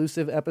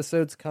 exclusive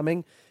episodes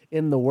coming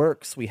in the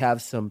works. We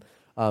have some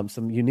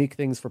unique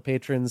things for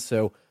patrons,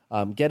 so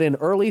get in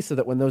early so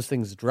that when those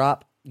things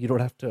drop, you don't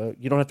have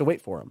to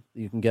wait for them.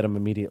 You can get them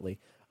immediately.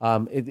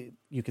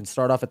 You can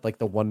start off at like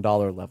the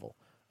 $1 level.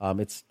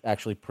 It's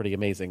actually pretty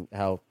amazing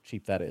how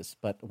cheap that is.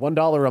 But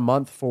 $1 a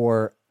month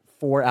for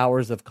 4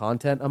 hours of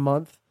content a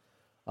month,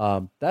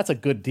 that's a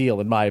good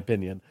deal in my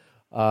opinion.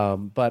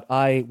 But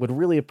I would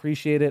really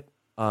appreciate it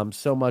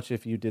so much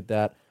if you did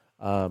that.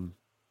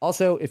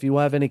 Also, if you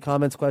have any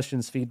comments,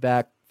 questions,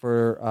 feedback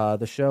for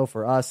the show,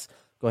 for us,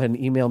 go ahead and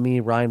email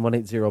me,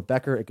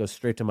 Ryan180Becker. It goes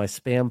straight to my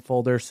spam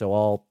folder, so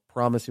I'll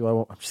promise you I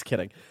won't. I'm just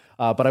kidding.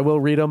 But I will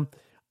read them.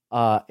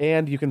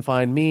 And you can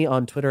find me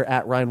on Twitter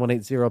at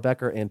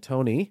Ryan180Becker and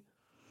Tony.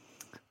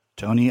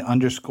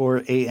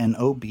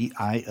 Tony_ANOBILE.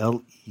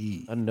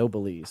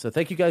 Annobile. So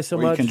thank you guys so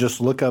or much. You can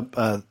just look up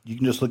the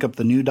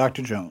new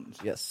Dr. Jones.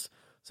 Yes.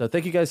 So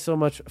thank you guys so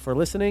much for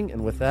listening.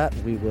 And with that,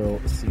 we will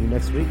see you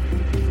next week.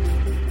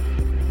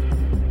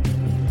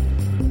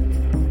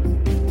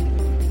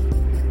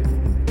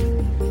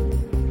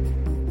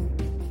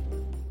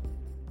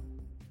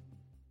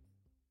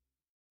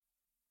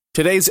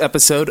 Today's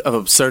episode of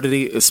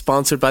Absurdity is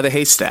sponsored by The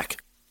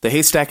Haystack. The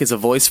Haystack is a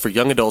voice for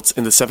young adults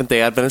in the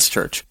Seventh-day Adventist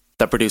Church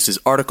that produces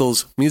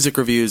articles, music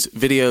reviews,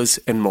 videos,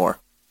 and more.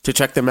 To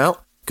check them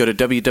out, go to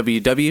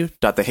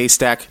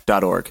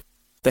www.thehaystack.org.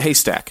 The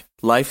Haystack.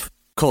 Life,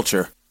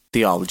 Culture,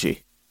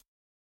 Theology.